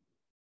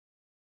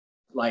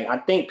 Like, I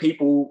think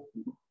people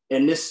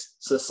in this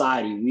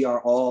society, we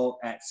are all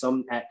at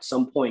some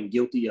point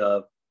guilty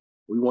of,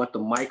 we want the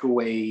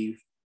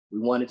microwave. We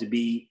want it to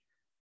be,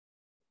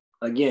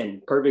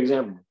 again, perfect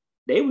example.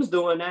 They was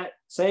doing that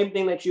same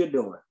thing that you're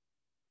doing.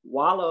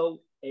 Wallow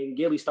and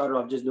Gilly started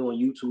off just doing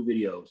YouTube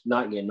videos,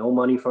 not getting no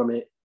money from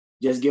it,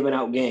 just giving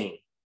out game.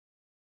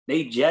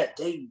 They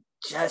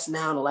just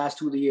now in the last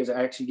 2 years are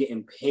actually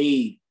getting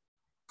paid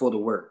for the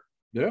work.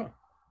 Yeah.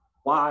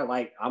 Why?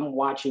 Like, I'm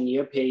watching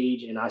your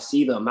page and I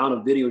see the amount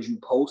of videos you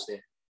posted.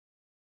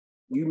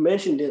 You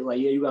mentioned it, like,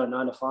 yeah, you got a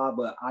 9 to 5,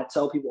 but I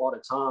tell people all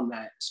the time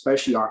that,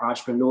 especially our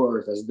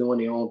entrepreneurs that's doing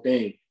their own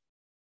thing,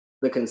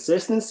 the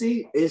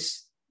consistency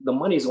is, the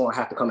money's going to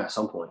have to come at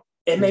some point.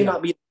 It may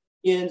not be the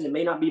millions, it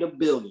may not be the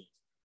billions,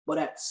 but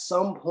at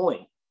some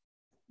point,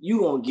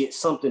 you're going to get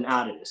something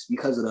out of this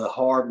because of the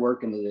hard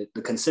work and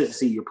the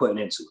consistency you're putting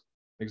into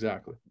it.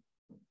 Exactly.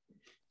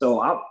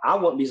 So I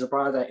wouldn't be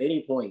surprised at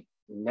any point.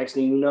 Next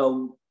thing you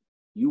know,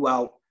 you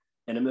out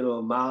in the middle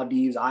of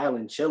Maldives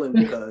Island chilling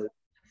because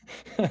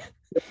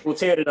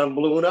Montana done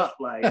blew up.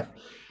 Like,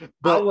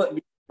 but I wouldn't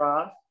be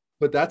surprised.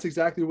 But that's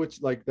exactly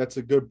that's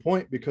a good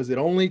point, because it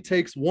only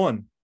takes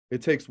one.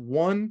 It takes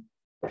one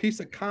piece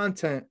of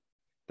content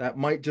that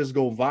might just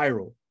go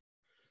viral.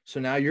 So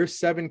now your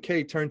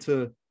 7K turned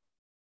to,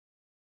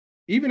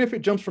 even if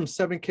it jumps from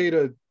 7K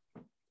to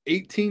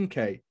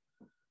 18K,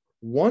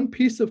 one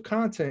piece of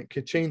content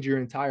could change your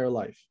entire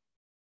life.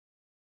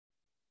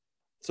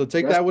 So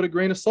take that with a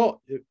grain of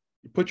salt. You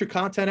put your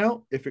content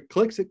out. If it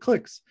clicks, it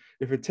clicks.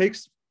 If it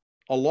takes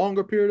a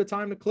longer period of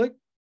time to click,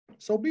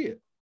 so be it.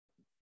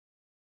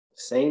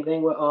 Same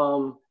thing with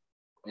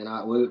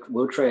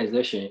we'll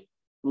transition.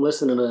 I'm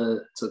listening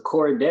to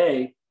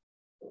Corday.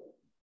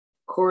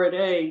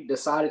 Corday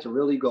decided to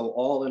really go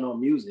all in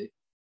on music.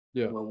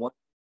 Yeah. When one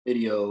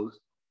videos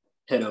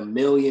hit 1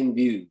 million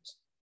views,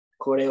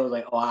 Corday was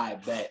like, "Oh, I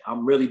bet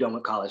I'm really done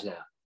with college now.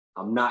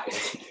 I'm not.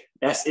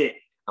 That's it.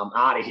 I'm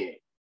out of here."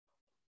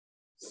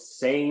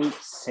 Same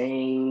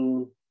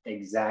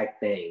exact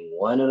thing.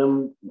 One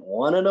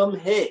of them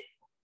hit.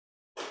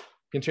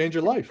 Can change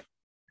your life.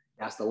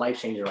 That's the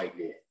life changer right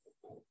there.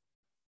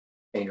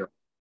 Changer.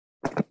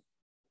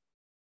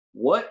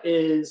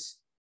 what's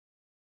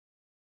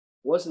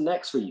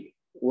next for you?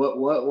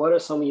 What are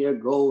some of your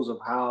goals of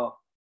how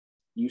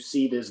you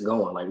see this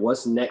going? Like,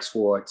 what's next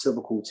for a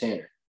typical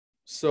Tanner?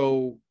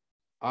 So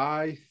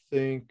I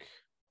think,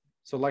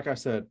 so like I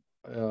said,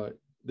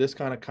 this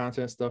kind of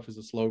content stuff is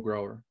a slow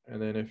grower.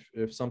 And then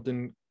if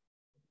something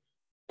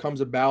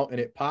comes about and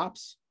it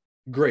pops,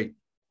 great.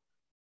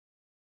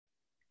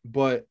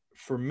 But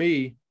for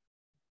me,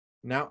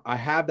 now I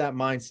have that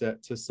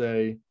mindset to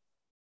say,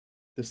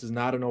 this is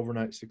not an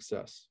overnight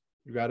success.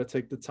 You got to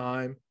take the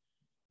time.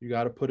 You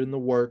got to put in the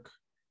work.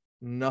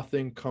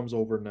 Nothing comes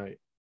overnight.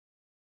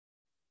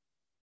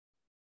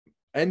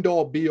 End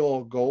all be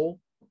all goal.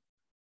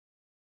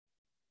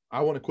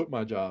 I want to quit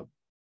my job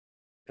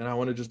and I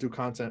want to just do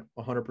content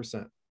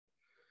 100%.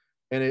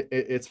 And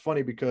it's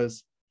funny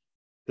because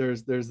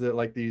there's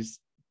these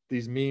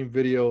meme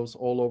videos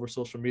all over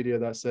social media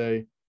that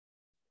say,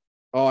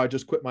 oh, I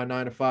just quit my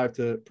 9 to 5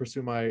 to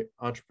pursue my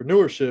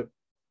entrepreneurship,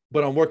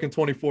 but I'm working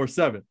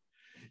 24/7.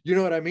 You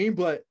know what I mean?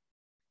 But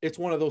it's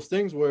one of those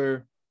things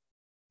where,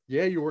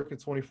 yeah, you're working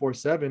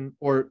 24/7,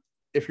 or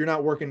if you're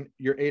not working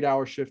your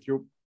 8-hour shift,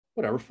 you're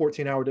whatever,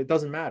 14-hour day, it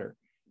doesn't matter.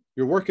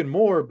 You're working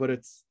more, but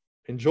it's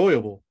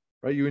enjoyable,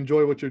 right? You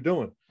enjoy what you're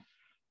doing.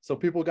 So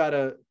people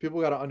gotta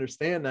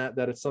understand that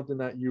it's something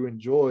that you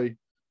enjoy.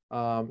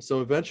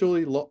 So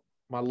eventually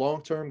my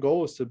long-term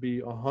goal is to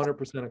be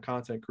 100% a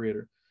content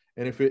creator.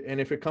 And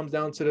if it comes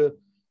down to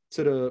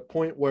the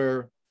point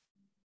where,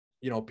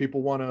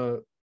 people want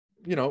to,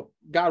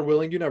 God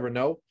willing, you never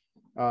know,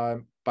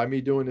 by me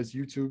doing this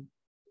YouTube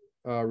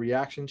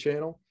reaction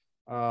channel,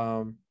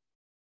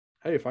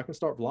 hey, if I can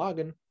start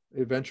vlogging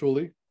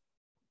eventually,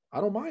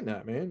 I don't mind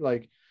that, man.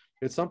 Like,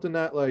 it's something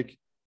that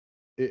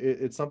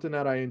it's something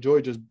that I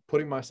enjoy, just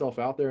putting myself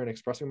out there and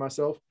expressing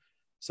myself.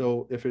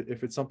 So if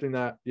it's something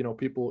that,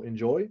 people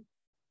enjoy,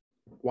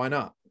 why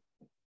not?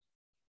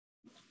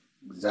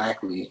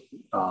 Exactly.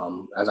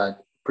 As I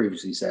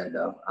previously said,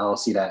 though, I don't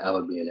see that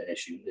ever being an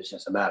issue. It's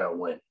just a matter of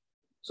when.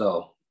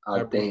 So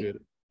I think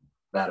it.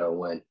 Matter of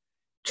when.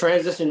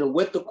 Transitioning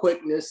with the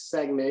quickness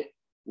segment,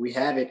 we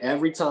have it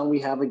every time we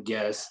have a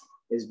guest.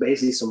 It's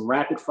basically some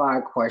rapid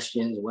fire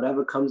questions,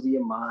 whatever comes to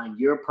your mind,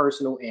 your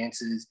personal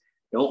answers.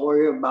 Don't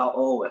worry about,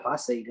 if I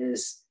say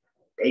this,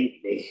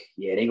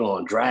 they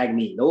gonna drag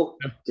me. Nope.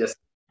 Just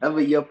ever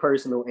your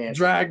personal answer.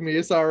 Drag me,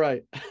 it's all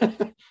right.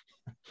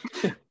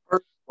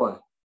 First one.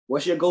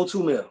 What's your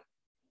go-to meal?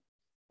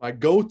 My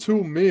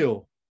go-to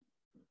meal,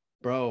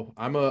 bro.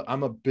 I'm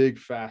a big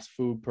fast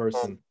food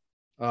person.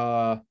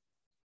 My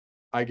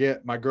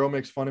girl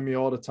makes fun of me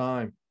all the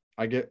time.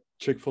 I get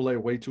Chick-fil-A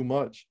way too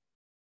much.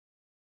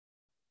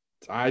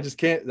 I just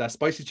can't. That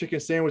spicy chicken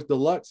sandwich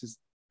deluxe is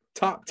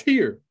top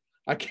tier.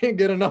 I can't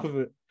get enough of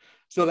it.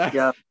 So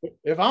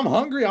if I'm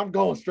hungry, I'm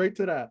going straight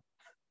to that.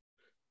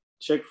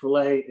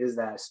 Chick-fil-A is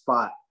that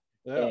spot.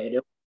 Yeah. And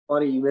it's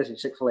funny you mentioned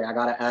Chick-fil-A. I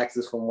gotta ask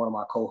this from one of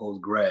my co-hosts,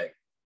 Greg.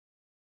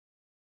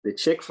 The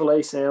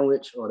Chick-fil-A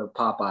sandwich or the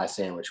Popeye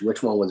sandwich?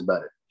 Which one was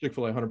better?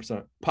 Chick-fil-A,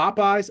 100%.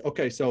 Popeyes,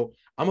 okay, so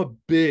I'm a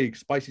big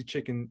spicy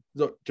chicken,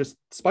 just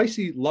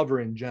spicy lover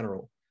in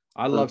general.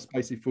 I love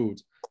spicy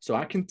foods. So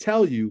I can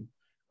tell you,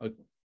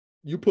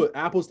 you put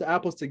apples to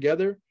apples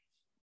together,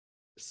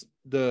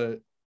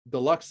 the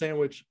deluxe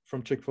sandwich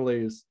from Chick-fil-A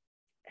is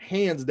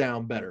hands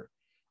down better.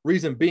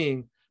 Reason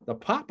being, the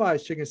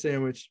Popeyes chicken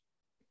sandwich,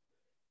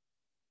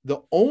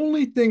 the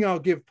only thing I'll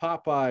give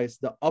Popeyes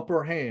the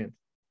upper hand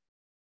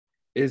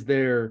is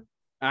their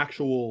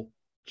actual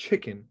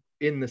chicken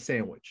in the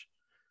sandwich.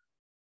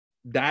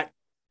 That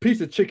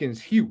piece of chicken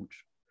is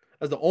huge.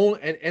 That's the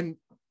only, and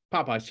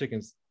Popeye's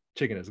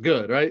chicken is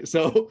good, right?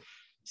 So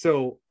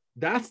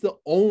that's the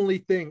only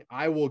thing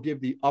I will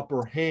give the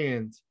upper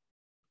hand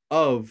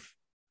of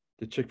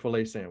the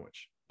Chick-fil-A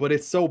sandwich. But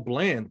it's so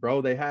bland,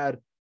 bro. They had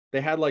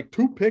like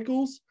 2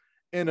 pickles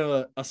and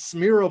a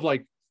smear of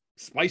like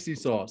spicy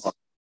sauce.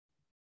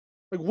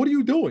 Like, what are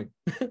you doing?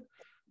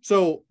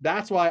 So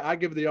that's why I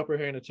give the upper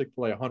hand to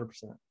Chick-fil-A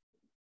 100%.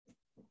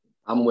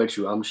 I'm with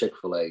you. I'm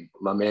Chick-fil-A.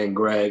 My man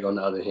Greg, on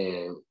the other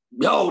hand,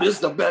 yo, this is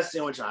the best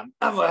sandwich I've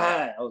ever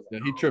had. I was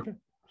like, he tripping.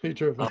 He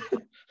tripping.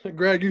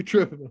 Greg, you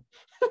tripping.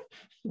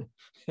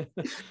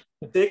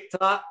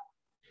 TikTok,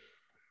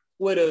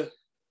 Twitter,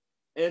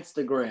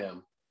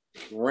 Instagram.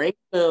 Rank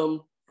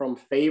them from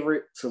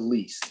favorite to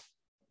least.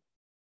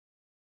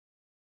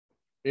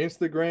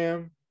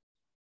 Instagram,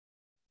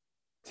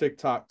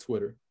 TikTok,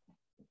 Twitter.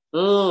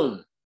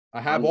 I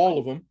have all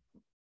of them,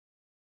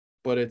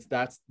 but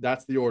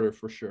that's the order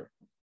for sure.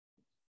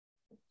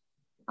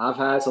 I've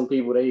had some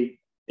people, they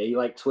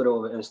like Twitter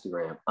over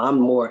Instagram. I'm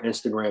more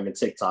Instagram and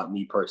TikTok,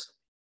 me personally.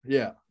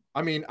 Yeah.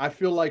 I mean, I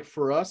feel like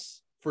for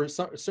us, for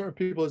certain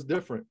people, it's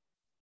different.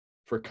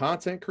 For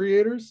content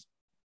creators,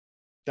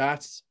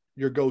 that's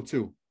your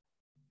go-to.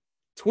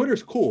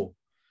 Twitter's cool.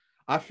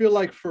 I feel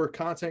like for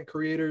content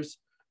creators,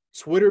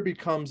 Twitter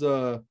becomes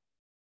an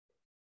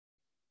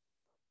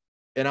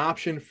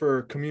option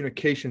for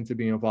communication to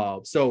be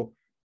involved. So,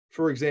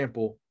 for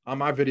example, on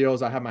my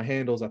videos, I have my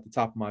handles at the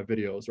top of my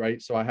videos,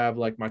 right? So I have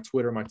like my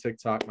Twitter, my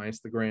TikTok, my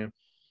Instagram.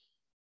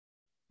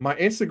 My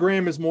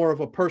Instagram is more of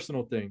a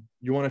personal thing.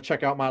 You want to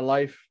check out my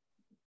life?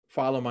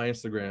 Follow my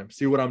Instagram.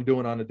 See what I'm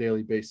doing on a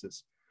daily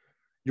basis.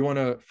 You want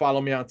to follow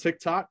me on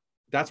TikTok?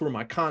 That's where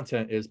my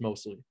content is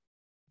mostly.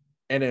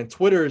 And then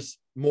Twitter's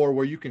more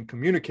where you can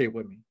communicate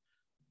with me.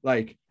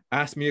 Like,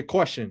 ask me a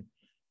question,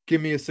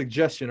 give me a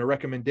suggestion, a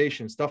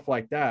recommendation, stuff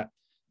like that.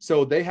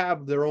 So they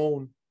have their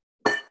own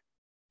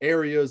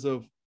areas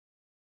of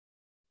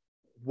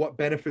what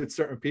benefits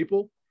certain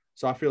people.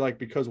 So I feel like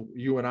because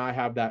you and I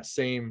have that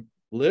same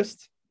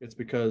list, it's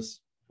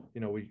because,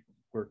 you know,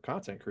 we're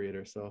content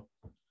creators. So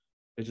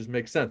it just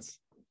makes sense.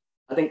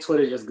 I think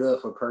Twitter's just good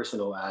for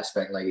personal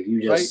aspect. Like if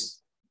you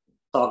just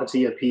talking to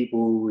your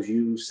people,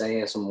 you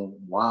saying some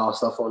wild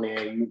stuff on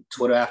there, you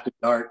Twitter after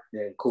dark,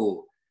 then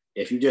cool.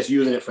 If you're just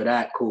using it for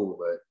that, cool.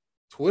 But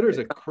Twitter's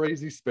a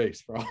crazy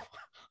space, bro.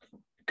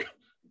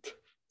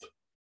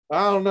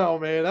 I don't know,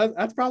 man.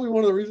 That's probably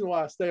one of the reasons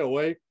why I stay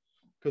away,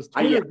 because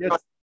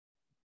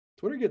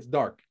Twitter gets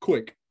dark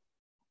quick.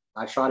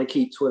 I try to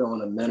keep Twitter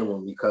on a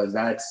minimum because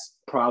that's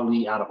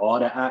probably out of all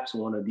the apps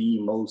one of the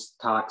most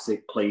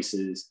toxic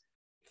places.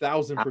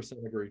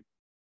 1000% agree.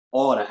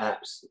 All the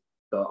apps.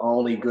 The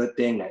only good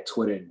thing that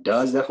Twitter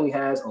definitely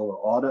has over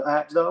all the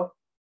apps, though,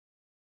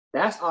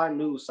 that's our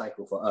news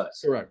cycle for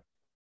us. Correct.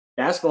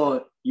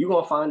 You're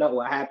gonna find out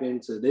what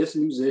happened to this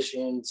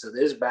musician, to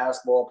this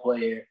basketball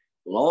player,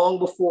 long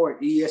before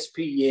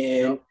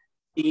ESPN,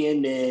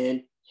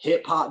 CNN,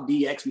 Hip Hop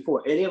DX,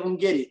 before any of them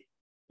get it.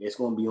 It's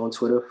gonna be on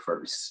Twitter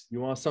first. You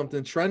want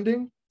something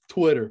trending?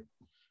 Twitter.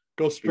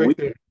 Go straight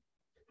there.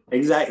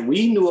 Exactly.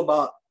 We knew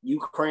about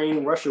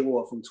Ukraine-Russia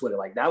war from Twitter.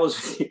 Like that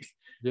was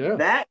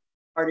that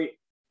started.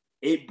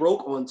 It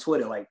broke on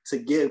Twitter. Like to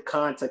give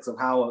context of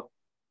how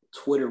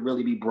Twitter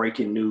really be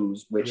breaking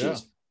news, which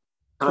is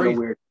kind of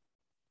weird.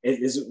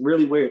 It's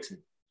really weird to me.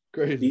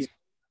 Crazy. These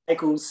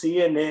cycles,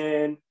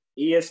 CNN,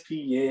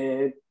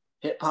 ESPN,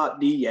 Hip Hop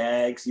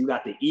DX. You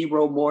got the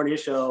Ebro Morning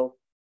Show.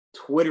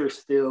 Twitter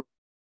still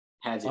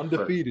has it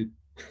undefeated.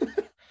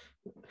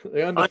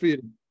 They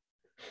undefeated.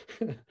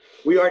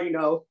 We already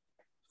know.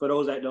 For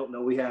those that don't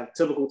know, we have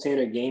Typical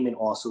Tanner Gaming,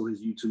 also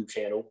his YouTube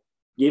channel.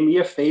 Give me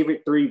your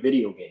favorite 3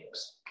 video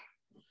games.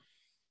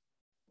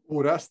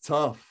 Oh, that's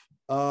tough.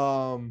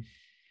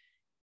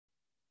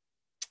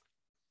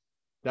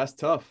 That's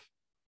tough.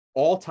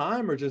 All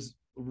time or just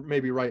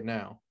maybe right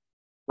now?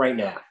 Right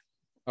now.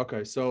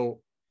 Okay,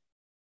 so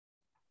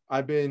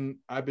I've been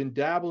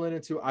dabbling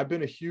into. I've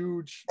been a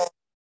huge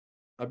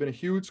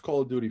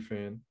Call of Duty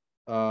fan.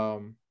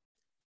 How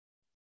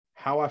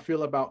I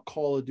feel about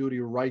Call of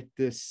Duty right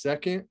this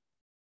second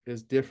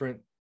is different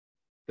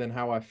than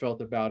how I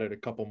felt about it a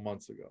couple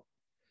months ago.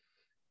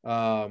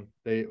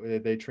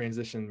 They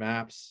transition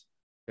maps,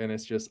 and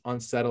it's just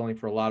unsettling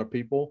for a lot of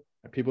people,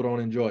 and people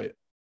don't enjoy it.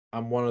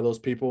 I'm one of those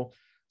people,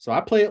 so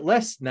I play it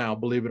less now,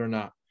 believe it or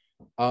not.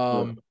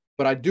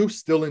 But I do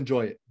still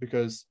enjoy it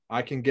because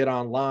I can get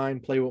online,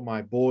 play with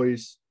my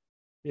boys,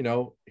 you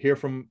know, hear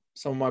from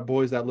some of my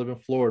boys that live in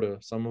Florida.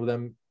 Some of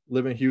them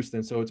live in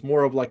Houston, so it's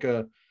more of like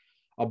a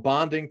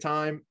bonding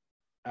time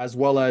as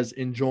well as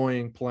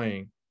enjoying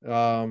playing.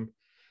 So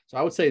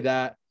I would say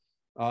that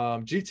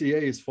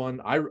GTA is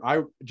fun.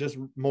 I just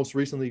most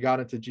recently got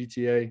into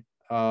GTA,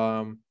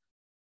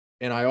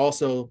 and I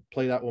also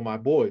play that with my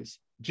boys.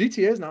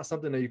 GTA is not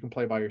something that you can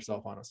play by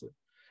yourself, honestly.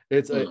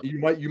 It's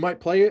you might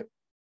play it.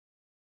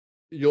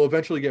 You'll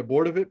eventually get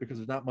bored of it because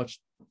there's not much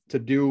to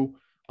do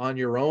on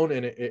your own,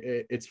 and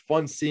it's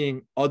fun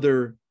seeing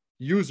other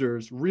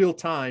users real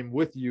time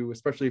with you,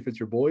 especially if it's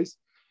your boys.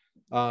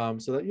 So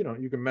that, you know,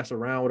 you can mess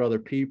around with other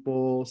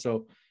people.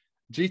 So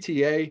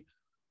GTA,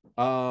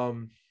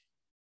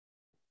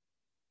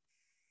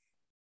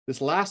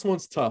 this last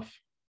one's tough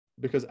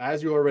because,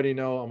 as you already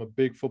know, I'm a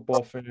big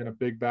football fan, a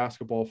big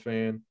basketball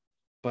fan,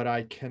 but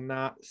I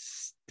cannot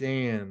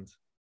stand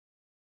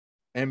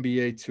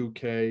NBA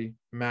 2K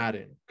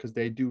Madden because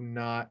they do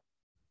not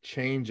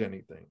change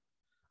anything.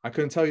 I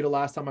couldn't tell you the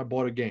last time I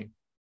bought a game.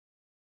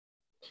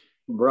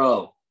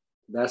 Bro,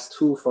 that's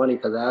too funny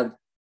because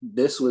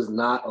this was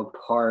not a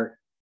part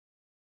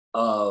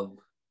of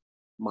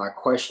my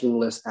question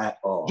list at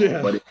all,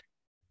 but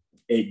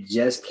it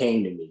just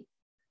came to me.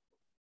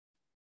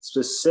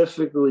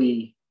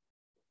 Specifically,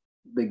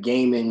 the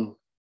gaming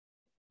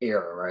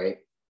era, right?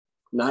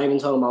 Not even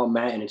talking about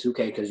Madden and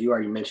 2K because you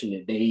already mentioned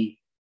that they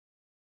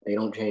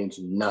don't change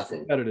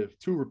nothing. Repetitive,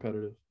 too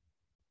repetitive.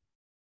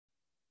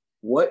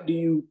 What do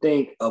you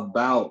think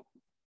about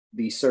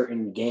these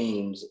certain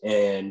games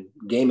and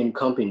gaming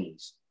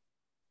companies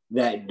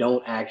that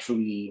don't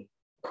actually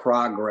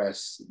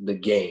progress the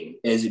game?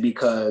 Is it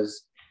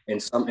because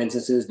in some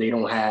instances they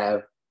don't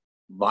have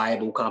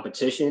viable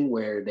competition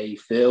where they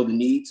feel the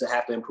need to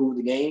have to improve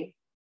the game?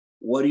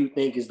 What do you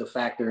think is the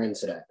factor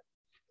into that?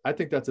 I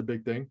think that's a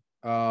big thing.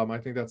 I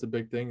think that's a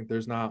big thing.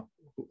 There's not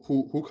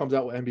who comes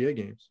out with NBA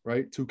games,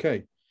 right?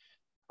 2K.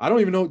 I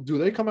don't even know. Do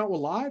they come out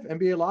with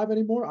NBA Live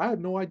anymore? I have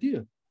no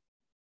idea.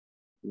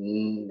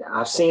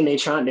 I've seen they're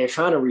trying to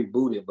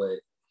reboot it,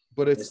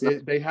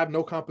 but they have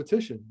no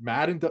competition.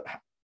 Madden,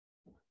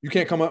 you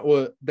can't come up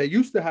with. They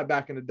used to have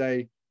back in the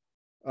day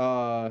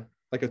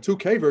like a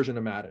 2K version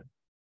of Madden.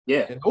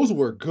 Yeah. And those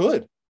were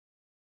good.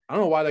 I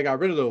don't know why they got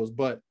rid of those,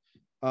 but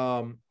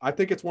I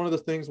think it's one of the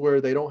things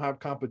where they don't have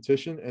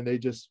competition and they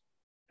just,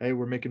 hey,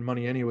 we're making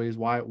money anyways.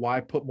 Why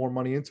put more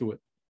money into it?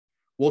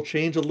 We'll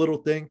change a little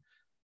thing.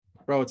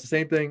 Bro, it's the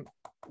same thing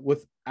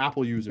with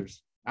Apple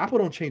users. Apple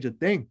don't change a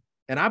thing.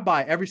 And I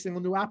buy every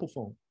single new Apple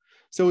phone.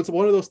 So it's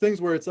one of those things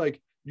where it's like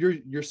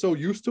you're so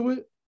used to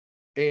it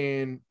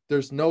and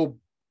there's no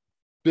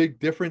big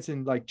difference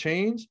in like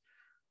change.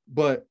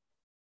 But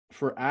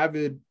for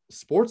avid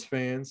sports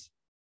fans,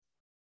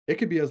 it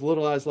could be as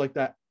little as like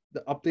that,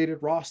 the updated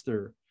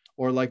roster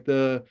or like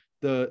the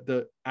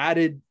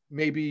added,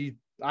 maybe,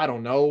 I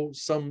don't know,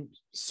 some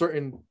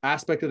certain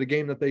aspect of the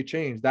game that they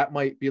changed. That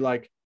might be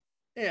like,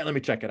 yeah, let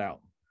me check it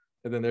out.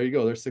 And then there you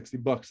go. There's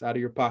 $60 out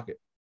of your pocket.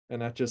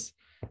 And that just,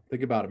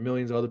 think about it,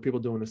 millions of other people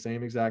doing the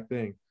same exact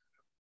thing.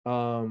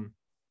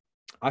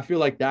 I feel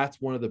like that's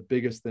one of the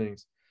biggest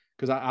things.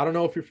 Because I don't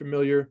know if you're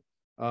familiar.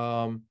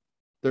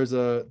 There's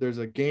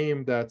a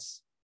game that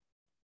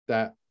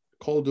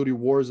Call of Duty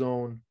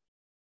Warzone,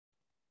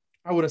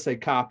 I wouldn't say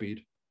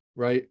copied,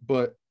 right?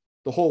 But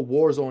the whole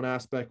Warzone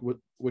aspect,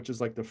 which is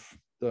like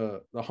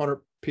the 100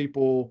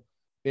 people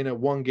in a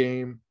one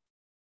game,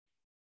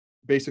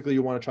 basically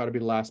you want to try to be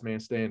the last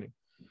man standing.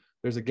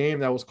 There's a game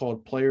that was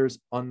called Players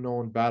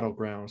Unknown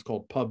Battlegrounds,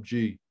 called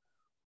PUBG.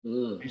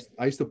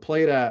 I used to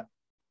play that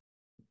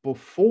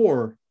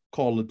before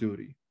Call of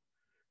Duty,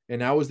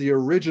 and that was the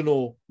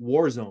original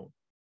Warzone.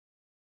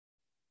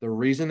 The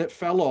reason it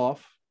fell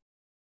off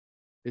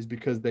is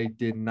because they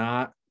did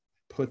not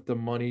put the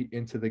money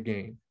into the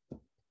game.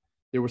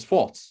 There was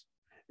faults.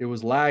 It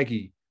was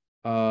laggy,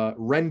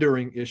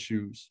 rendering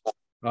issues,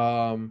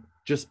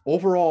 just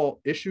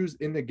overall issues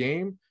in the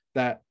game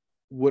that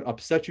would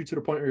upset you to the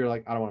point where you're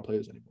like, I don't want to play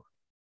this anymore.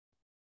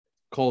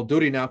 Call of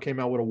Duty now came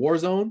out with a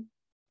Warzone.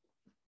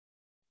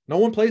 No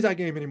one plays that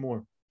game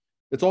anymore.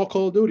 It's all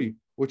Call of Duty,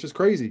 which is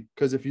crazy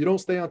because if you don't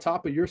stay on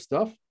top of your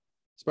stuff,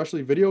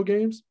 especially video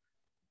games,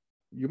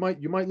 you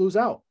might lose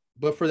out.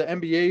 But for the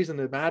NBAs and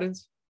the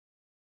Maddens,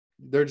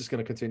 they're just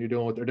going to continue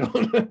doing what they're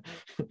doing.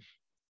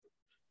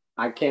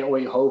 I can't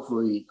wait.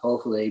 Hopefully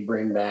they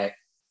bring back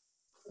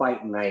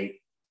Fight Night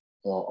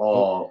on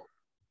all.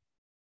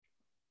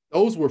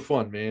 Those were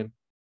fun, man.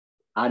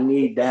 I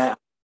need that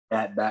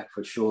back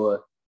for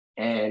sure.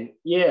 And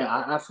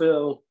yeah, I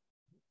feel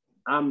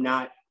I'm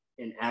not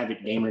an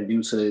avid gamer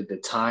due to the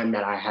time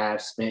that I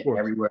have spent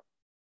everywhere.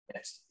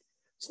 That's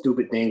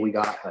stupid thing. We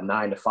got a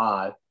 9 to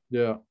 5.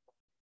 Yeah.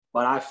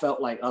 But I felt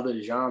like other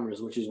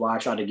genres, which is why I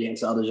try to get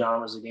into other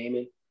genres of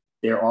gaming.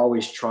 They're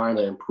always trying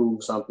to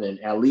improve something.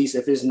 At least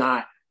if it's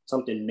not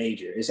something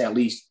major, it's at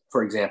least,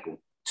 for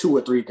example, 2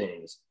 or 3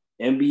 things.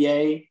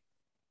 NBA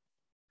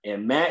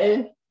and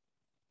Madden,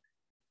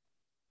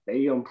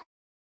 they improve,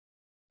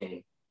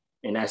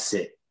 and that's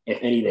it. If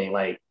anything,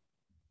 like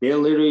they're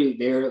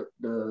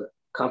the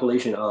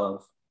compilation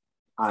of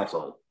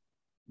iPhone.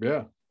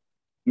 Yeah.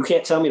 You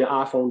can't tell me the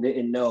iPhone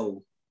didn't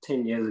know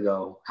 10 years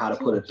ago how to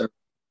put a third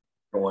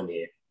on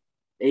there.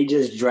 They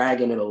just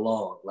dragging it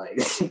along. Like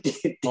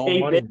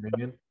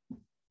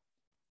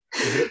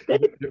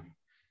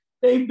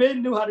they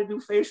been knew how to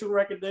do facial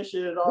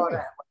recognition and all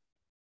that.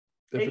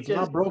 If it's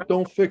not broke,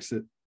 don't fix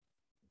it.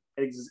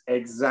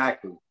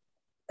 Exactly.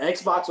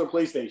 Xbox or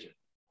PlayStation?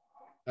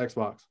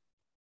 Xbox,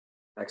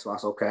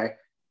 okay.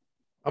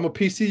 I'm a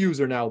PC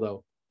user now,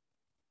 though.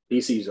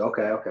 PCs,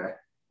 okay.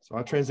 So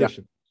I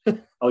transitioned.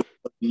 Oh,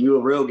 you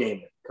a real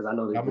gamer? Because I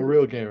know I'm a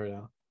real gamer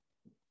now.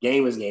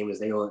 Gamers,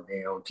 they on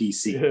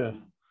PC. Yeah.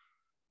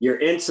 You're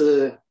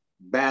into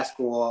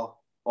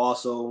basketball.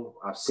 Also,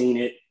 I've seen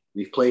it.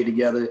 We've played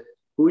together.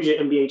 Who's your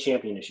NBA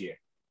champion this year?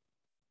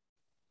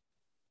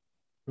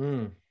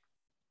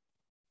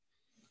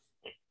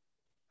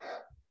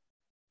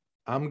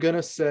 I'm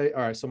gonna say,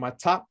 all right. So my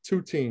top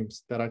 2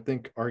 teams that I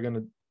think are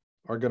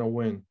gonna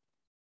win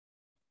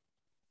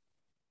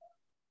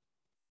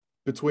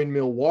between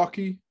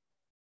Milwaukee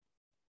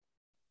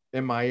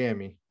and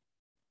Miami.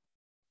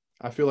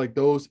 I feel like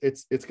those.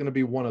 It's gonna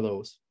be one of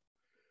those.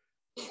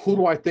 Who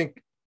do I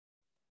think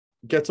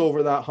gets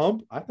over that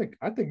hump? I think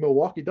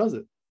Milwaukee does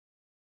it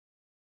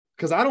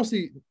because I don't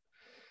see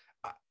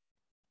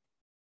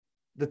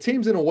the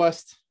teams in the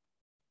West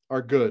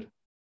are good.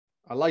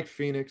 I like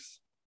Phoenix.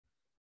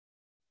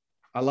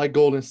 I like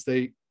Golden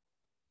State.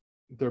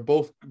 They're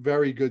both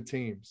very good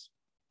teams.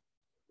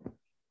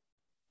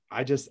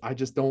 I just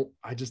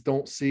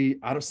don't see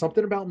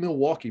something about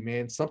Milwaukee,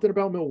 man. Something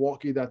about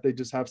Milwaukee that they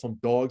just have some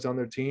dogs on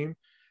their team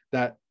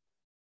that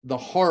the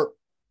heart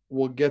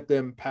will get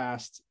them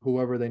past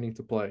whoever they need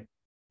to play.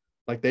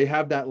 Like they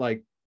have that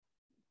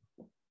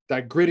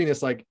that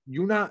grittiness, like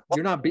you're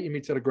not beating me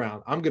to the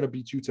ground. I'm gonna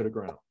beat you to the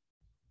ground.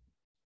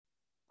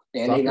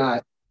 And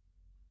so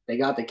they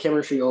got the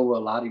chemistry over a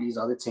lot of these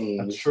other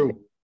teams. That's true.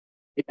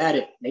 They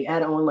added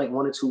on like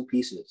 1 or 2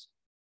 pieces.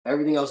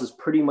 Everything else is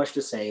pretty much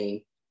the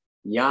same.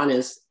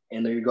 Giannis,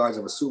 in the regards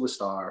of a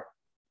superstar,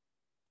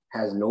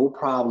 has no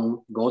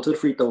problem going to the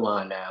free throw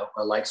line now,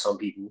 unlike some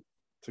people.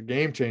 It's a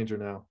game changer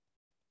now.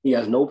 He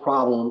has no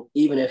problem.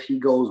 Even if he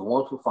goes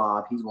 1 for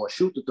 5, he's going to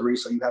shoot the three,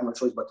 so you have no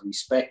choice but to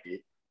respect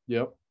it.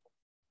 Yep.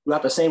 You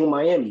got the same with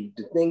Miami.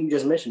 The thing you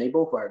just mentioned, they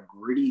both are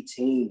gritty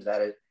teams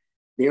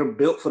they're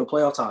built for the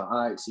playoff time.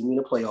 All right, see me in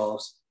the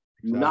playoffs.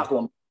 You're not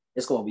going.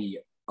 It's going to be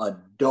a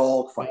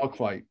dog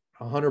fight.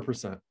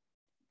 100%.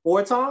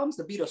 4 times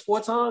to beat us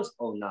 4 times?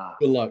 Oh nah.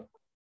 Good luck.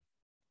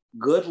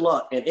 Good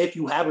luck. And if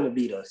you happen to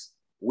beat us,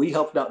 we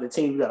helped out the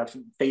team you got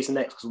to face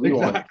next because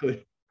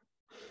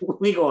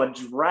we going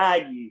to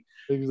drag you.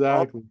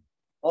 Exactly.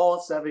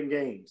 All 7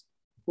 games.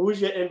 Who's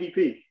your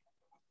MVP?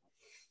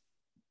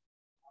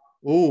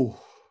 Ooh.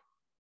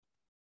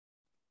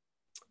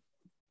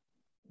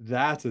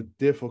 That's a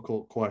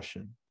difficult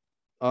question.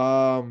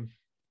 Man,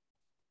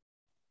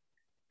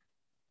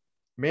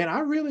 I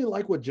really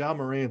like what Ja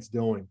Morant's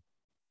doing.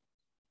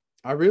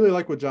 To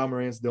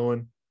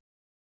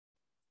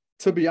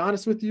be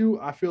honest with you,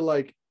 I feel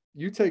like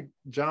you take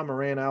Ja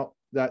Morant out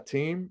that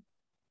team,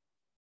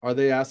 are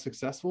they as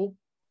successful?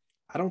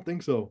 I don't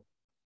think so.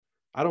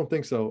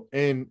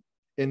 And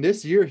in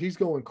this year, he's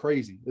going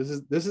crazy.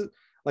 This is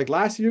like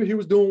last year he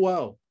was doing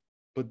well,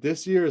 but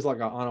this year is like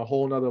on a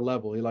whole nother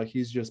level.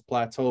 He's just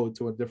plateaued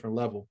to a different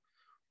level.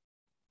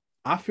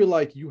 I feel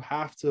like you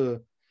have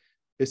to,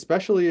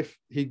 especially if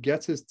he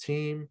gets his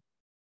team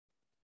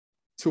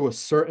to a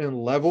certain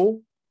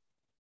level.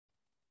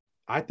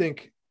 I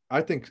think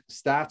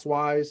stats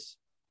wise,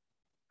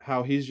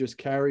 how he's just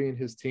carrying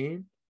his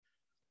team.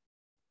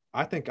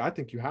 I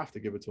think you have to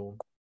give it to him.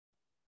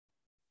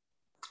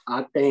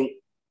 I think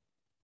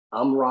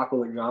I'm rocking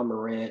with Ja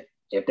Morant.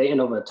 If they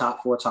end up with a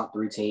top 4, top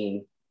 3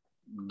 team,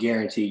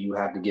 guarantee you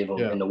have to give him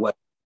in the West.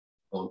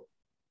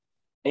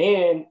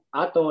 And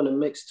I throw in the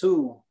mix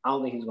too. I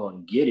don't think he's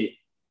going to get it.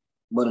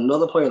 But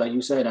another player, like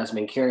you said, that's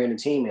been carrying the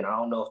team, and I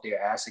don't know if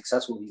they're as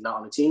successful if he's not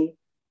on the team.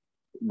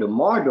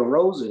 DeMar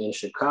DeRozan in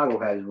Chicago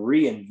has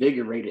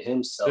reinvigorated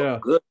himself. Yeah.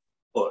 Good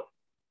boy.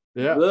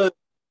 Yeah. Good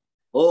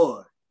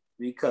boy.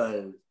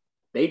 Because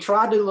they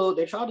tried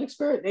to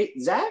experiment.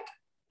 Zach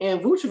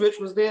and Vucevic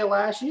was there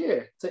last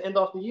year to end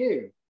off the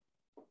year.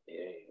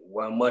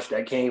 Wasn't much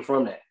that came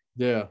from that.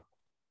 Yeah.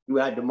 You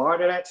add DeMar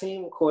to that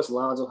team. Of course,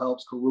 Lonzo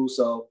helps,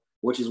 Caruso,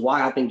 which is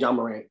why I think Ja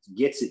Morant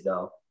gets it,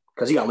 though,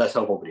 because he got less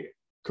help over there.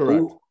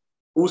 Correct.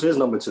 Who's his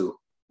number 2?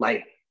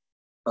 Like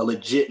a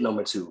legit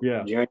number 2.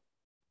 Yeah. Jaren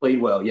played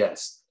well,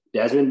 yes.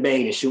 Desmond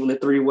Bane is shooting the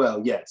 3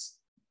 well, yes.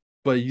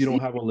 But you don't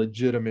have a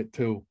legitimate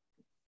 2.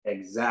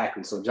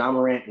 Exactly. So Ja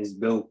Morant is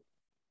built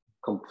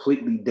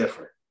completely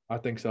different. I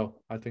think so.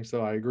 I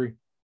agree.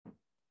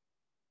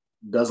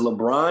 Does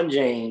LeBron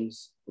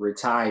James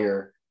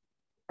retire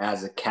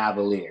as a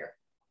Cavalier?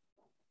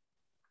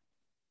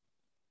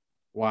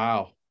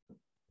 Wow.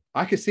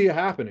 I could see it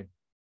happening.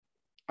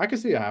 I could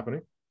see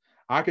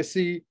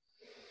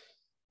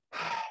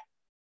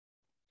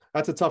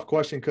that's a tough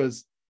question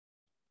because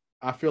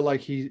I feel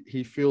like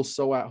he feels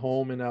so at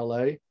home in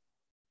LA,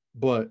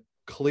 but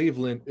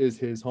Cleveland is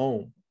his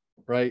home,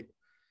 right?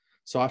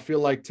 So I feel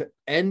like to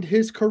end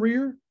his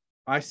career,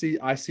 I see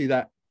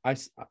that.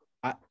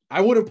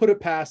 I wouldn't put it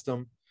past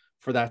him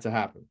for that to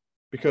happen,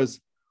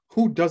 because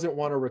who doesn't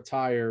want to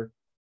retire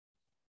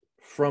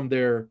from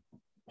their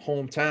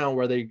hometown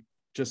where they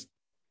just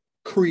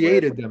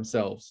created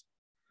themselves?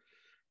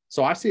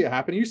 So I see it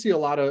happen. You see a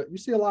lot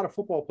of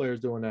football players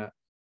doing that,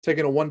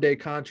 taking a 1-day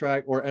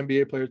contract, or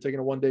NBA players taking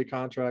a 1-day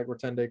contract or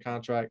 10-day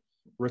contract,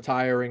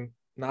 retiring,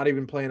 not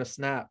even playing a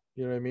snap.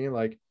 You know what I mean?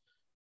 Like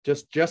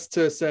just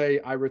to say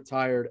I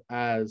retired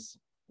as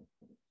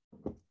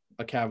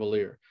a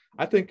Cavalier.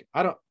 I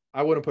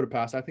wouldn't put it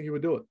past. I think he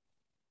would do it.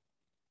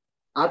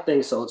 I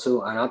think so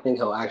too, and I think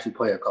he'll actually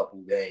play a couple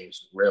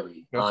games,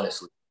 really,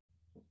 honestly,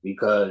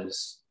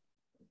 because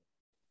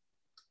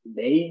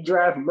they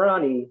draft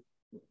Bronny.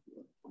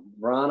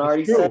 Bron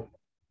already said,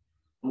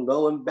 I'm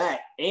going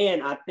back.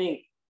 And I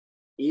think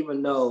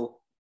even though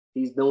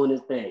he's doing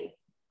his thing,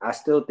 I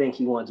still think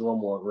he wants one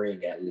more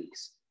ring at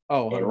least.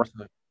 Oh,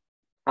 100%.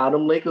 How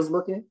them Lakers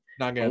looking?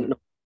 Not getting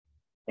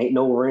ain't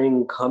no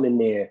ring coming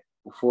there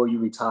before you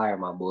retire,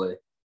 my boy.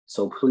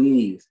 So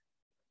please,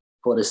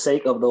 for the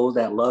sake of those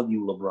that love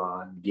you,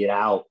 LeBron, get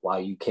out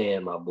while you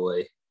can, my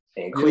boy.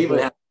 And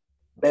Cleveland has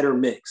a better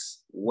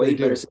mix. Way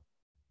better.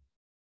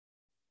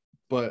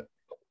 But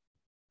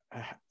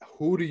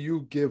who do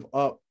you give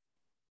up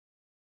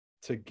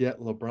to get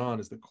LeBron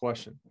is the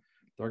question.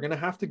 They're going to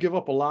have to give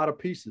up a lot of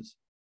pieces.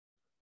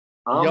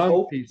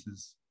 Young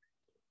pieces.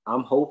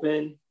 I'm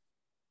hoping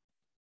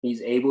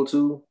he's able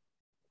to,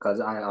 because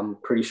I'm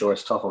pretty sure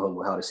it's tough on him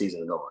with how the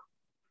season is going.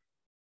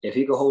 If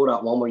he could hold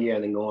out one more year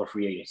and then go on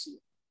free agency,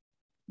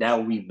 that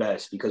would be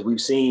best, because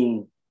we've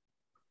seen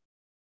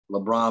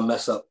LeBron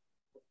mess up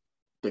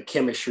the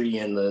chemistry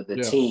and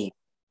the team.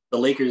 The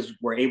Lakers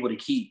were able to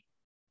keep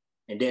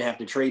and didn't have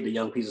to trade the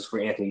young pieces for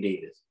Anthony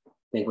Davis. I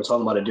think we're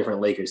talking about a different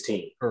Lakers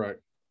team.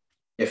 Correct.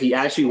 If he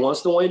actually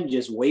wants to win,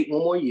 just wait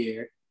one more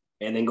year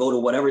and then go to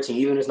whatever team,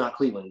 even if it's not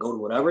Cleveland, go to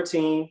whatever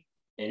team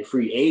and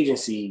free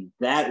agency.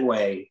 That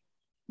way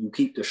you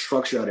keep the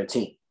structure of the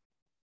team.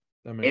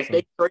 That makes sense.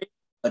 They trade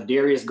a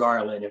Darius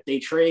Garland, if they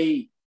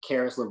trade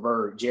Karis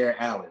LeVert, Jared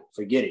Allen.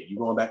 Forget it. You're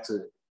going back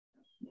to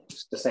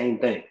the same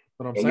thing.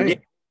 What I'm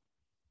saying.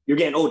 You're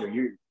getting older.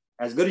 You're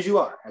as good as you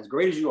are, as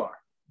great as you are.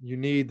 You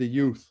need the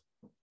youth.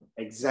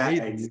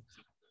 Exactly.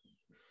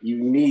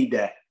 You need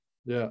that.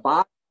 Yeah.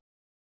 5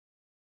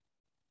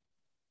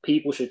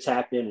 people should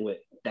tap in with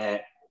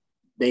that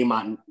they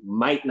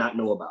might not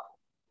know about.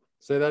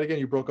 Say that again.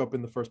 You broke up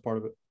in the first part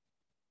of it.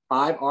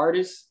 5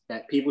 artists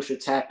that people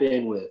should tap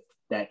in with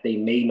that they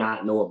may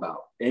not know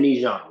about. Any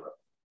genre.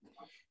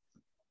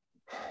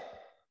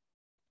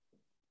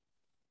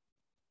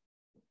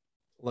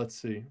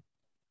 Let's see.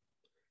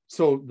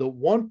 So the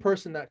one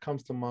person that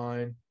comes to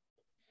mind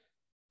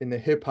in the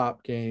hip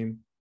hop game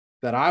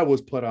that I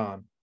was put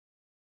on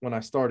when I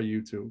started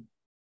YouTube,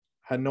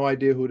 had no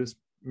idea who this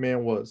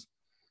man was.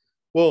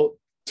 Well,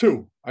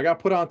 2. I got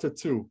put on to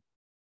 2,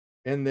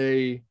 and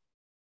they're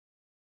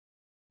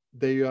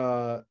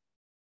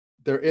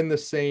in the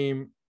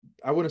same,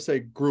 I wouldn't say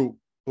group,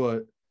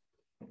 but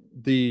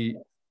there's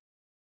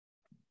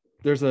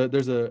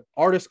a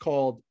artist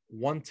called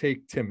One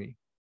Take Timmy.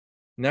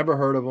 Never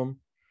heard of him,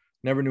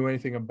 never knew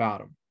anything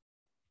about him.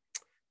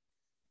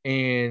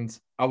 And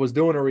I was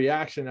doing a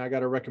reaction. I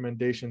got a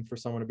recommendation for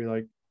someone to be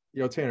like,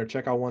 yo, Tanner,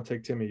 check out One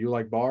Take Timmy. You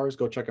like bars?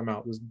 Go check him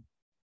out.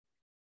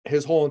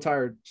 His whole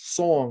entire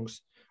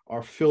songs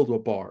are filled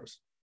with bars.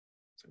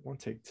 It's like, One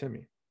Take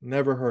Timmy.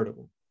 Never heard of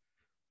him.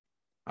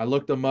 I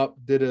looked him up,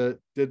 did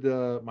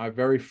my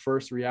very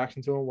first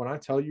reaction to him. When I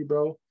tell you,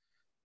 bro,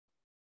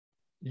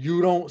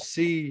 you don't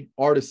see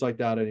artists like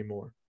that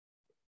anymore.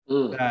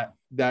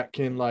 That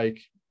can,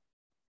 like,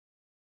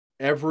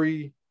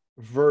 every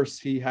verse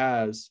he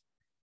has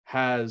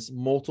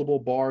multiple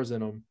bars in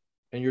them,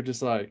 and you're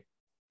just like,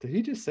 did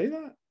he just say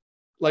that?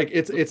 Like,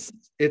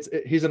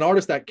 he's an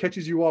artist that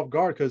catches you off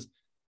guard, because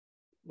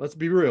let's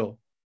be real,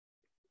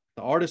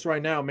 the artists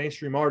right now,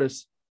 mainstream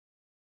artists,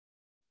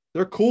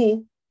 they're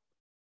cool,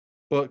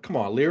 but come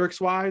on, lyrics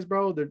wise,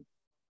 bro,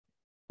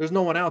 there's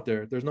no one out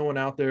there. There's no one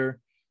out there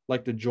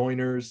like the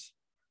Joiners,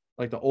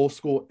 like the old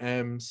school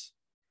M's.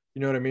 You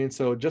know what I mean?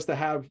 So just to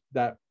have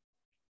that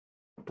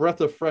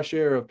breath of fresh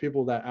air of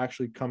people that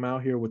actually come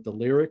out here with the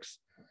lyrics,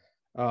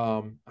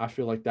 I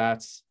feel like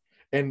that's,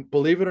 and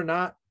believe it or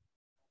not,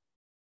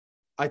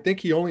 I think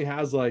he only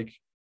has like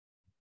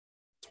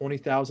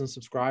 20,000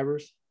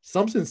 subscribers,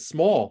 something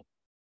small.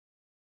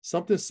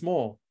 So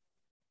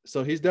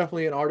he's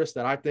definitely an artist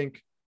that I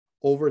think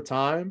over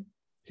time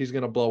he's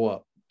going to blow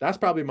up. That's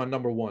probably my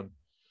number 1.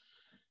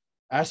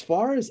 As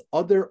far as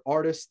other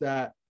artists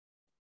that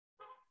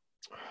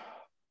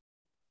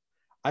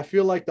I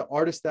feel like the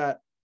artists that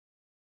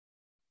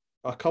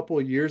a couple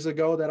of years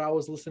ago that I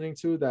was listening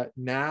to that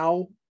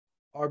now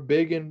are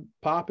big and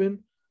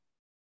popping,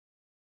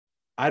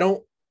 I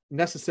don't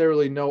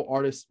necessarily know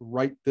artists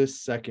right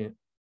this second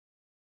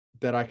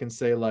that I can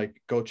say,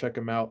 like, go check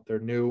them out. They're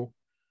new.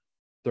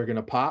 They're going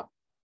to pop.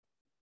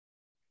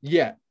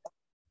 Yeah.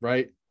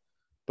 Right.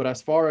 But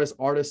as far as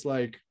artists,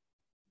 like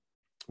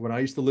when I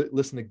used to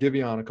listen to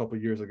Giveon a couple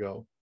of years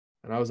ago,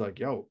 and I was like,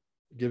 yo,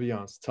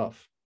 Giveon's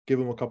tough. Give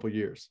him a couple of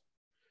years.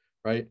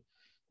 Right.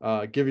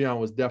 Giveon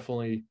was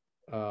definitely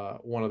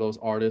one of those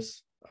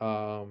artists.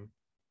 One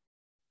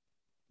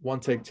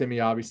Take Timmy,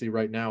 obviously,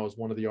 right now is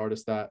one of the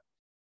artists that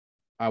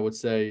I would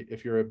say,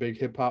 if you're a big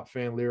hip hop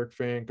fan, lyric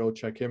fan, go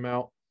check him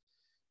out.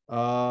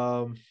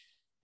 And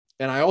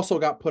I also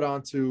got put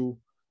onto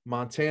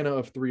Montana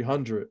of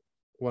 300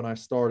 when I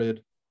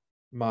started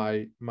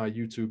my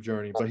YouTube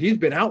journey, but he's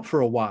been out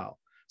for a while,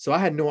 so I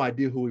had no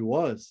idea who he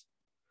was.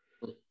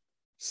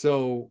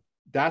 So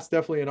that's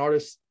definitely an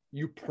artist.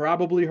 You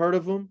probably heard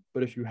of him,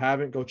 but if you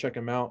haven't, go check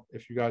him out.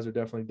 If you guys are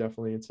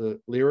definitely into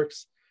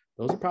lyrics,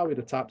 those are probably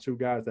the top 2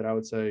 guys that I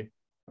would say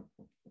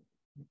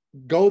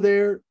go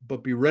there,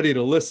 but be ready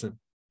to listen,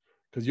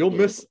 because you'll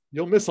miss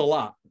a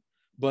lot.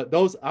 But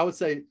those, I would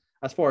say,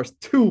 as far as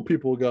 2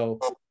 people go,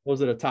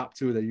 those are the top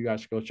 2 that you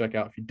guys should go check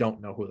out if you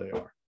don't know who they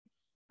are.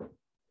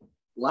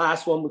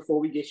 Last one before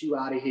we get you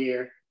out of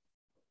here.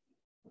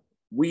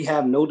 We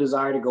have no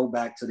desire to go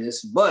back to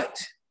this, but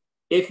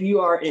if you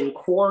are in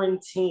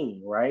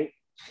quarantine, right?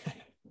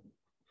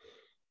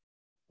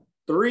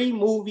 3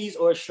 movies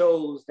or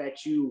shows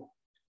that you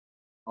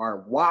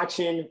are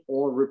watching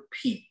or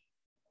repeat.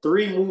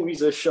 3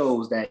 movies or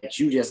shows that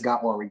you just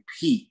got on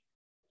repeat.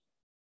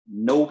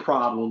 No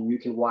problem. You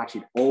can watch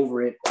it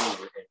over and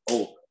over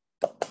and over.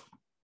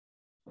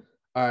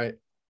 All right.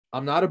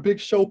 I'm not a big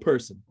show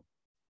person.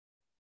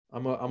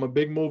 I'm a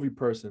big movie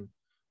person,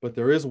 but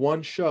there is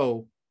one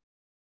show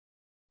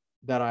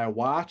that I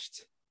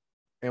watched,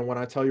 and when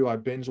I tell you I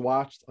binge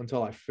watched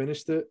until I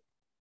finished it,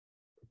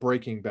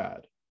 Breaking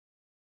Bad.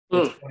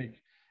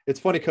 It's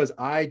funny because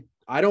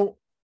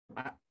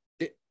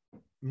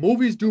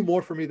movies do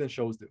more for me than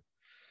shows do.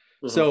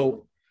 Mm-hmm.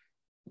 So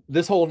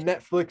this whole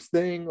Netflix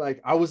thing,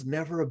 like, I was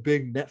never a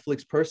big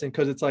Netflix person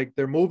because it's like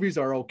their movies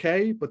are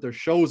okay, but their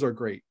shows are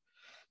great.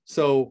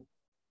 So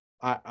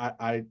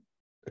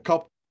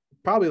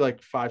probably like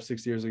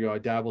 5-6 years ago, I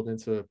dabbled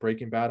into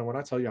Breaking Bad. And when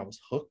I tell you I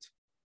was hooked,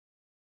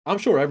 I'm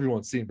sure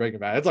everyone's seen Breaking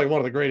Bad. It's like one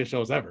of the greatest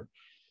shows ever.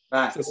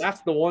 So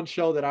that's the one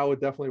show that I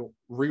would definitely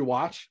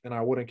rewatch and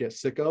I wouldn't get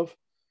sick of.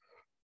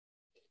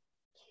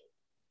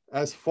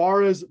 As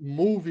far as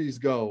movies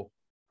go,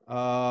 big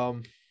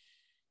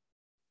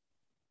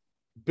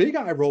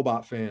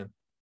iRobot fan.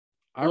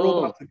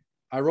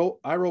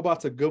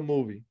 iRobot's a good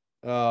movie.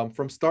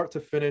 From start to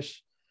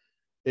finish,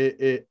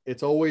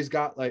 it's always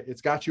got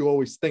it's got you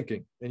always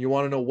thinking, and you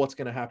want to know what's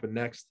going to happen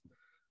next.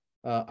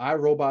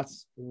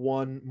 iRobot's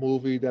one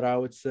movie that I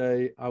would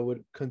say I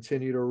would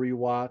continue to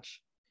rewatch.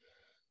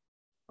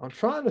 I'm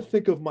trying to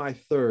think of my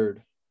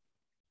third.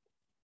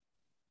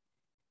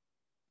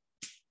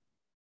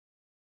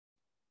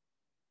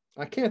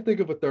 I can't think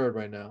of a third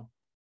right now.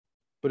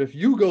 But if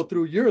you go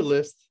through your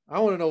list, I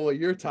want to know what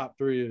your top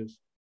three is.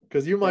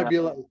 Because you might be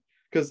like,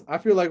 because I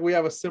feel like we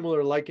have a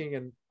similar liking,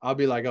 and I'll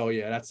be like, oh,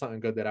 yeah, that's something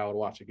good that I would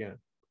watch again.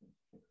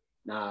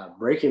 Nah,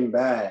 Breaking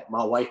Bad.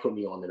 My wife put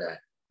me onto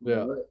that.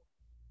 Yeah.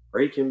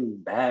 Breaking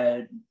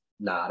Bad.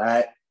 Nah,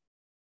 that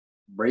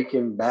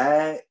Breaking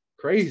Bad.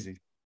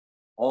 Crazy.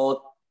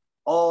 All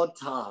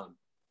time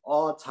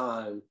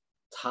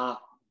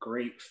top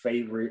great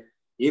favorite.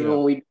 Even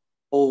when we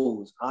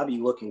polls, I be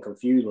looking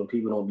confused when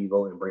people don't be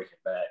voting Breaking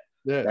Bad.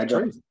 Yeah, that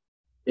crazy.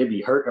 It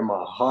be hurting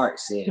my heart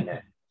seeing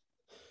that.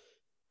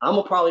 I'm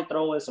gonna probably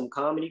throw in some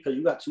comedy because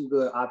you got two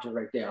good options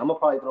right there. I'm gonna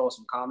probably throw in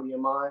some comedy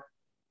in mine.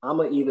 I'm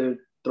gonna either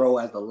throw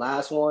as the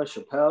last one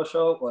Chappelle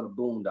Show or the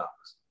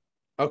Boondocks.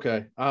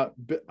 Okay,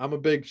 I'm a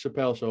big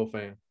Chappelle Show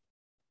fan.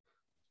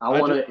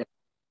 If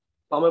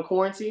I'm in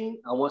quarantine,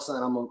 I want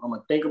something I'm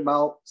gonna think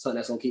about, something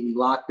that's gonna keep me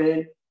locked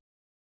in.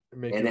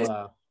 Make you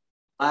laugh.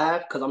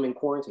 Laugh because I'm in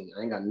quarantine.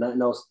 I ain't got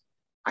nothing else.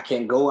 I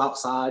can't go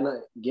outside.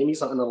 Give me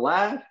something to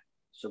laugh.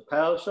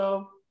 Chappelle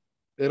Show.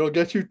 It'll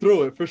get you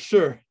through it for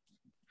sure.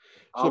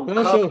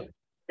 Chappelle Show.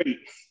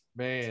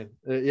 Man,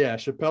 yeah,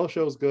 Chappelle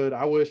Show's good.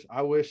 I wish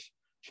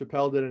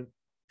Chappelle didn't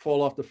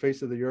fall off the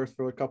face of the earth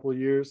for a couple of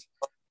years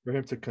for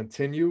him to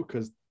continue,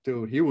 because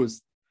dude,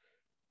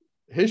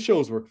 his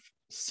shows were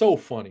so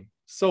funny.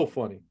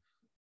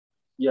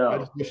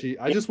 Yeah.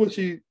 I just wish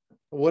he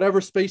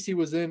whatever space he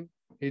was in,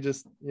 he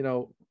just,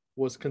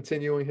 was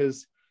continuing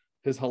his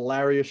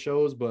hilarious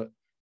shows. But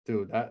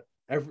dude, that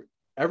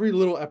every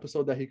little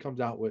episode that he comes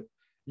out with,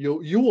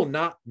 you will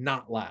not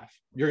laugh.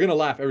 You're gonna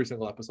laugh every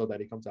single episode that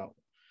he comes out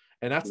with.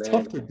 And that's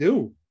tough to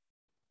do.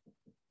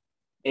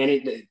 And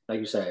it, like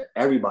you said,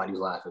 everybody's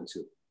laughing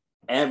too.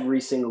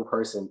 Every single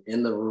person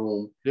in the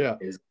room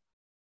is.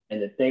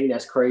 And the thing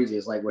that's crazy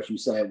is like what you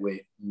said with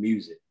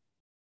music.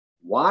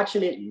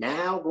 Watching it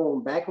now,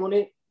 going back on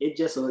it, it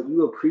just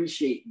you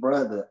appreciate,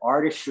 the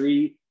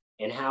artistry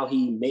and how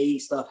he made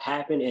stuff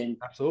happen. And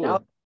absolutely,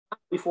 now,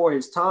 before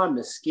his time,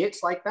 the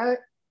skits like that,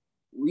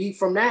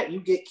 from that you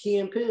get Key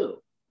and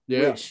Peele,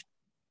 which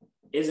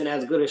isn't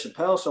as good as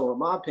Chappelle Show in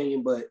my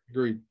opinion, but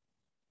agreed.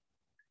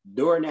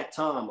 During that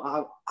time,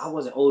 I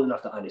wasn't old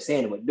enough to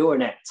understand it, but during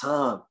that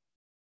time,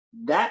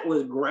 that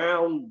was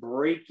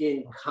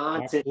groundbreaking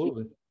content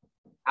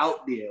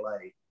out there.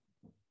 Like,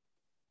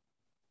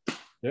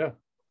 yeah,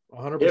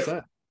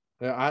 100%.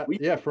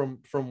 Yeah, from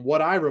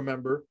what I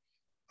remember,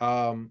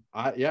 I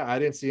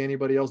didn't see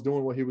anybody else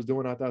doing what he was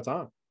doing at that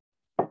time.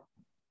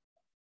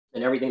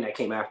 And everything that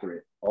came after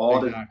it,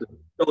 all the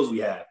shows we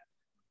have,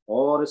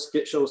 all the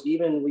skit shows,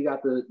 even we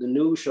got the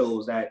new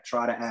shows that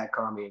try to add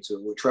comedy into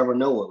it with Trevor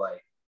Noah.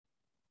 Like,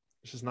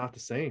 it's just not the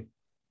same.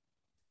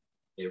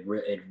 It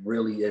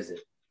really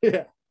isn't.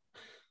 Yeah.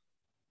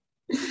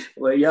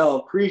 Well, yo,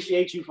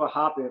 appreciate you for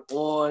hopping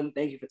on.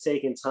 Thank you for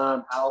taking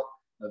time out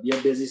of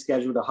your busy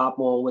schedule to hop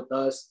on with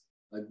us.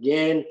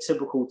 Again,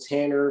 Typical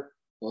Tanner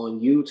on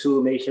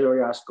YouTube. Make sure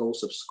y'all go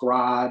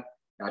subscribe.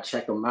 Y'all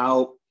check them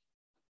out.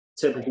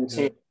 Typical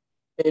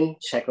Tanner,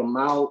 check them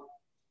out.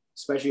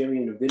 Especially if you're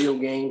in the video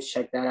games,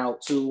 check that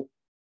out too.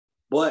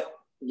 But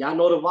y'all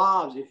know the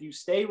vibes. If you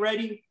stay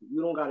ready,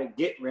 you don't got to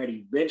get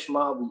ready. Bench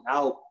Mob, we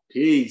out.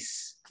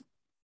 Peace.